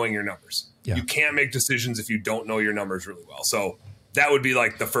back to knowing your numbers. Yeah. You can't make decisions if you don't know your numbers really well. So that would be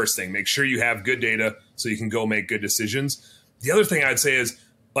like the first thing. Make sure you have good data so you can go make good decisions. The other thing I'd say is,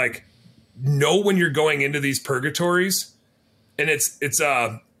 like, know when you're going into these purgatories. And this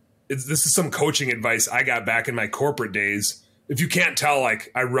is some coaching advice I got back in my corporate days. If you can't tell,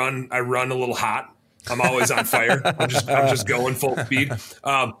 like, I run a little hot. I'm always on fire. I'm just going full speed.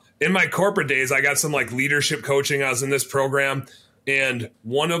 In my corporate days, I got some like leadership coaching. I was in this program, and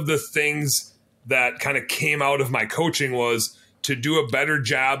one of the things that kind of came out of my coaching was to do a better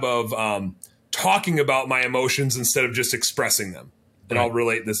job of talking about my emotions instead of just expressing them. And I'll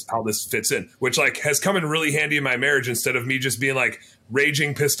relate how this fits in, which like has come in really handy in my marriage. Instead of me just being like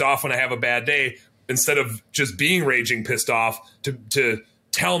raging pissed off when I have a bad day, instead of just being raging pissed off, to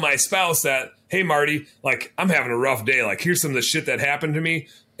tell my spouse that, hey, Marty, like, I'm having a rough day. Like, here's some of the shit that happened to me.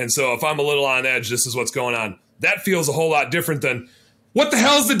 And so if I'm a little on edge, this is what's going on. That feels a whole lot different than, what the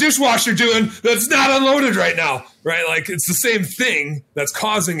hell is the dishwasher doing that's not unloaded right now? Right? Like, it's the same thing that's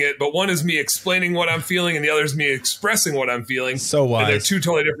causing it, but one is me explaining what I'm feeling and the other is me expressing what I'm feeling. So wise. And they're two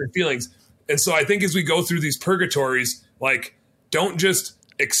totally different feelings. And so I think as we go through these purgatories, like, don't just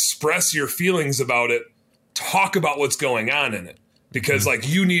express your feelings about it. Talk about what's going on in it. Because like,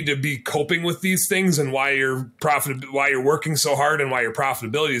 you need to be coping with these things and why you're working so hard and why your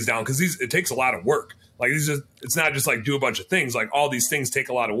profitability is down. Because it takes a lot of work. Like, it's not just like do a bunch of things. Like, all these things take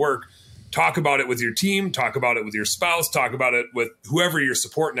a lot of work. Talk about it with your team. Talk about it with your spouse. Talk about it with whoever your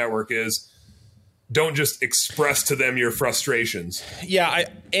support network is. Don't just express to them your frustrations. Yeah,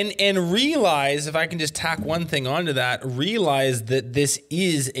 and realize, if I can just tack one thing onto that, realize that this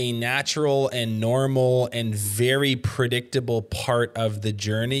is a natural and normal and very predictable part of the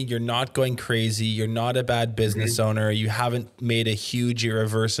journey. You're not going crazy. You're not a bad business owner. You haven't made a huge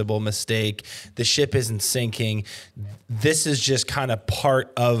irreversible mistake. The ship isn't sinking. This is just kind of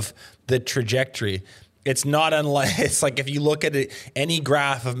part of the trajectory. It's not unlike, it's like if you look at it, any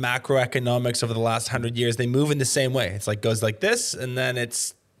graph of macroeconomics over the last 100 years, they move in the same way. It's like, goes like this, and then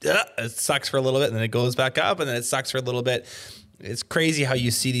it sucks for a little bit, and then it goes back up, and then it sucks for a little bit. It's crazy how you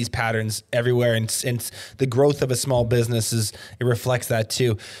see these patterns everywhere, and the growth of a small business it reflects that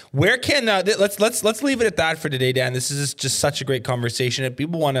too. Where can let's leave it at that for today, Dan. This is just such a great conversation. If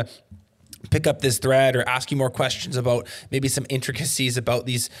people want to pick up this thread or ask you more questions about maybe some intricacies about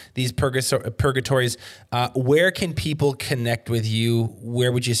these purgatories, where can people connect with you?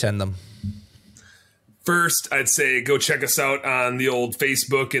 Where would you send them? First, I'd say go check us out on the old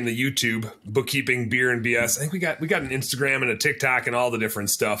Facebook and the YouTube, Bookkeeping Beer and BS. I think we got an Instagram and a TikTok and all the different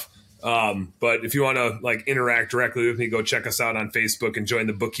stuff. But if you want to like interact directly with me, go check us out on Facebook and join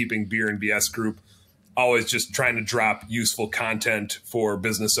the Bookkeeping Beer and BS group. Always just trying to drop useful content for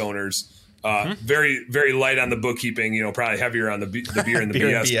business owners. Very, very light on the bookkeeping, probably heavier on the beer and the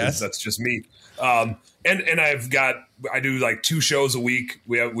BS, because that's just me. And I do like 2 shows a week.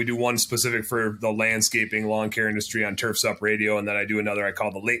 We do one specific for the landscaping lawn care industry on Turfs Up Radio. And then I do another I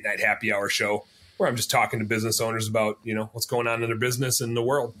call the Late Night Happy Hour show, where I'm just talking to business owners about, what's going on in their business and the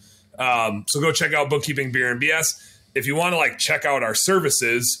world. So go check out Bookkeeping Beer and BS. If you want to like check out our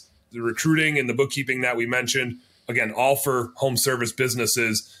services, the recruiting and the bookkeeping that we mentioned, again, all for home service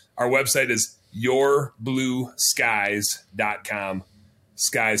businesses. Our website is yourblueskies.com.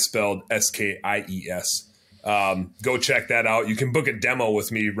 Skies spelled SKIES. Go check that out. You can book a demo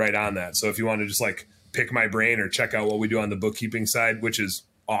with me right on that. So if you want to just like pick my brain or check out what we do on the bookkeeping side, which is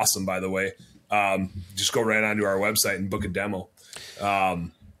awesome, by the way, just go right onto our website and book a demo.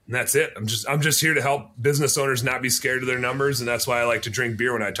 And that's it. I'm just here to help business owners not be scared of their numbers. And that's why I like to drink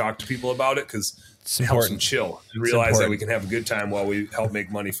beer when I talk to people about it, because it helps them chill and realize that we can have a good time while we help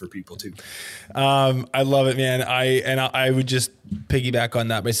make money for people too. I love it, man. I would just piggyback on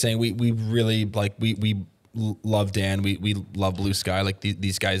that by saying we really we love Dan. We love Blue Sky. Like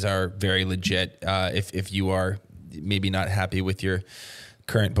these guys are very legit. If you are maybe not happy with your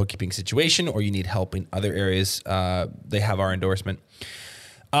current bookkeeping situation or you need help in other areas, they have our endorsement.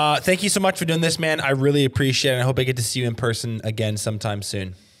 Thank you so much for doing this, man. I really appreciate it. I hope I get to see you in person again sometime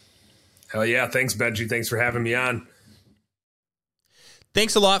soon. Hell yeah. Thanks, Benji. Thanks for having me on.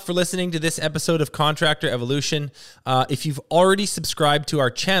 Thanks a lot for listening to this episode of Contractor Evolution. If you've already subscribed to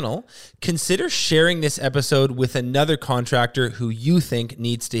our channel, consider sharing this episode with another contractor who you think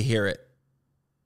needs to hear it.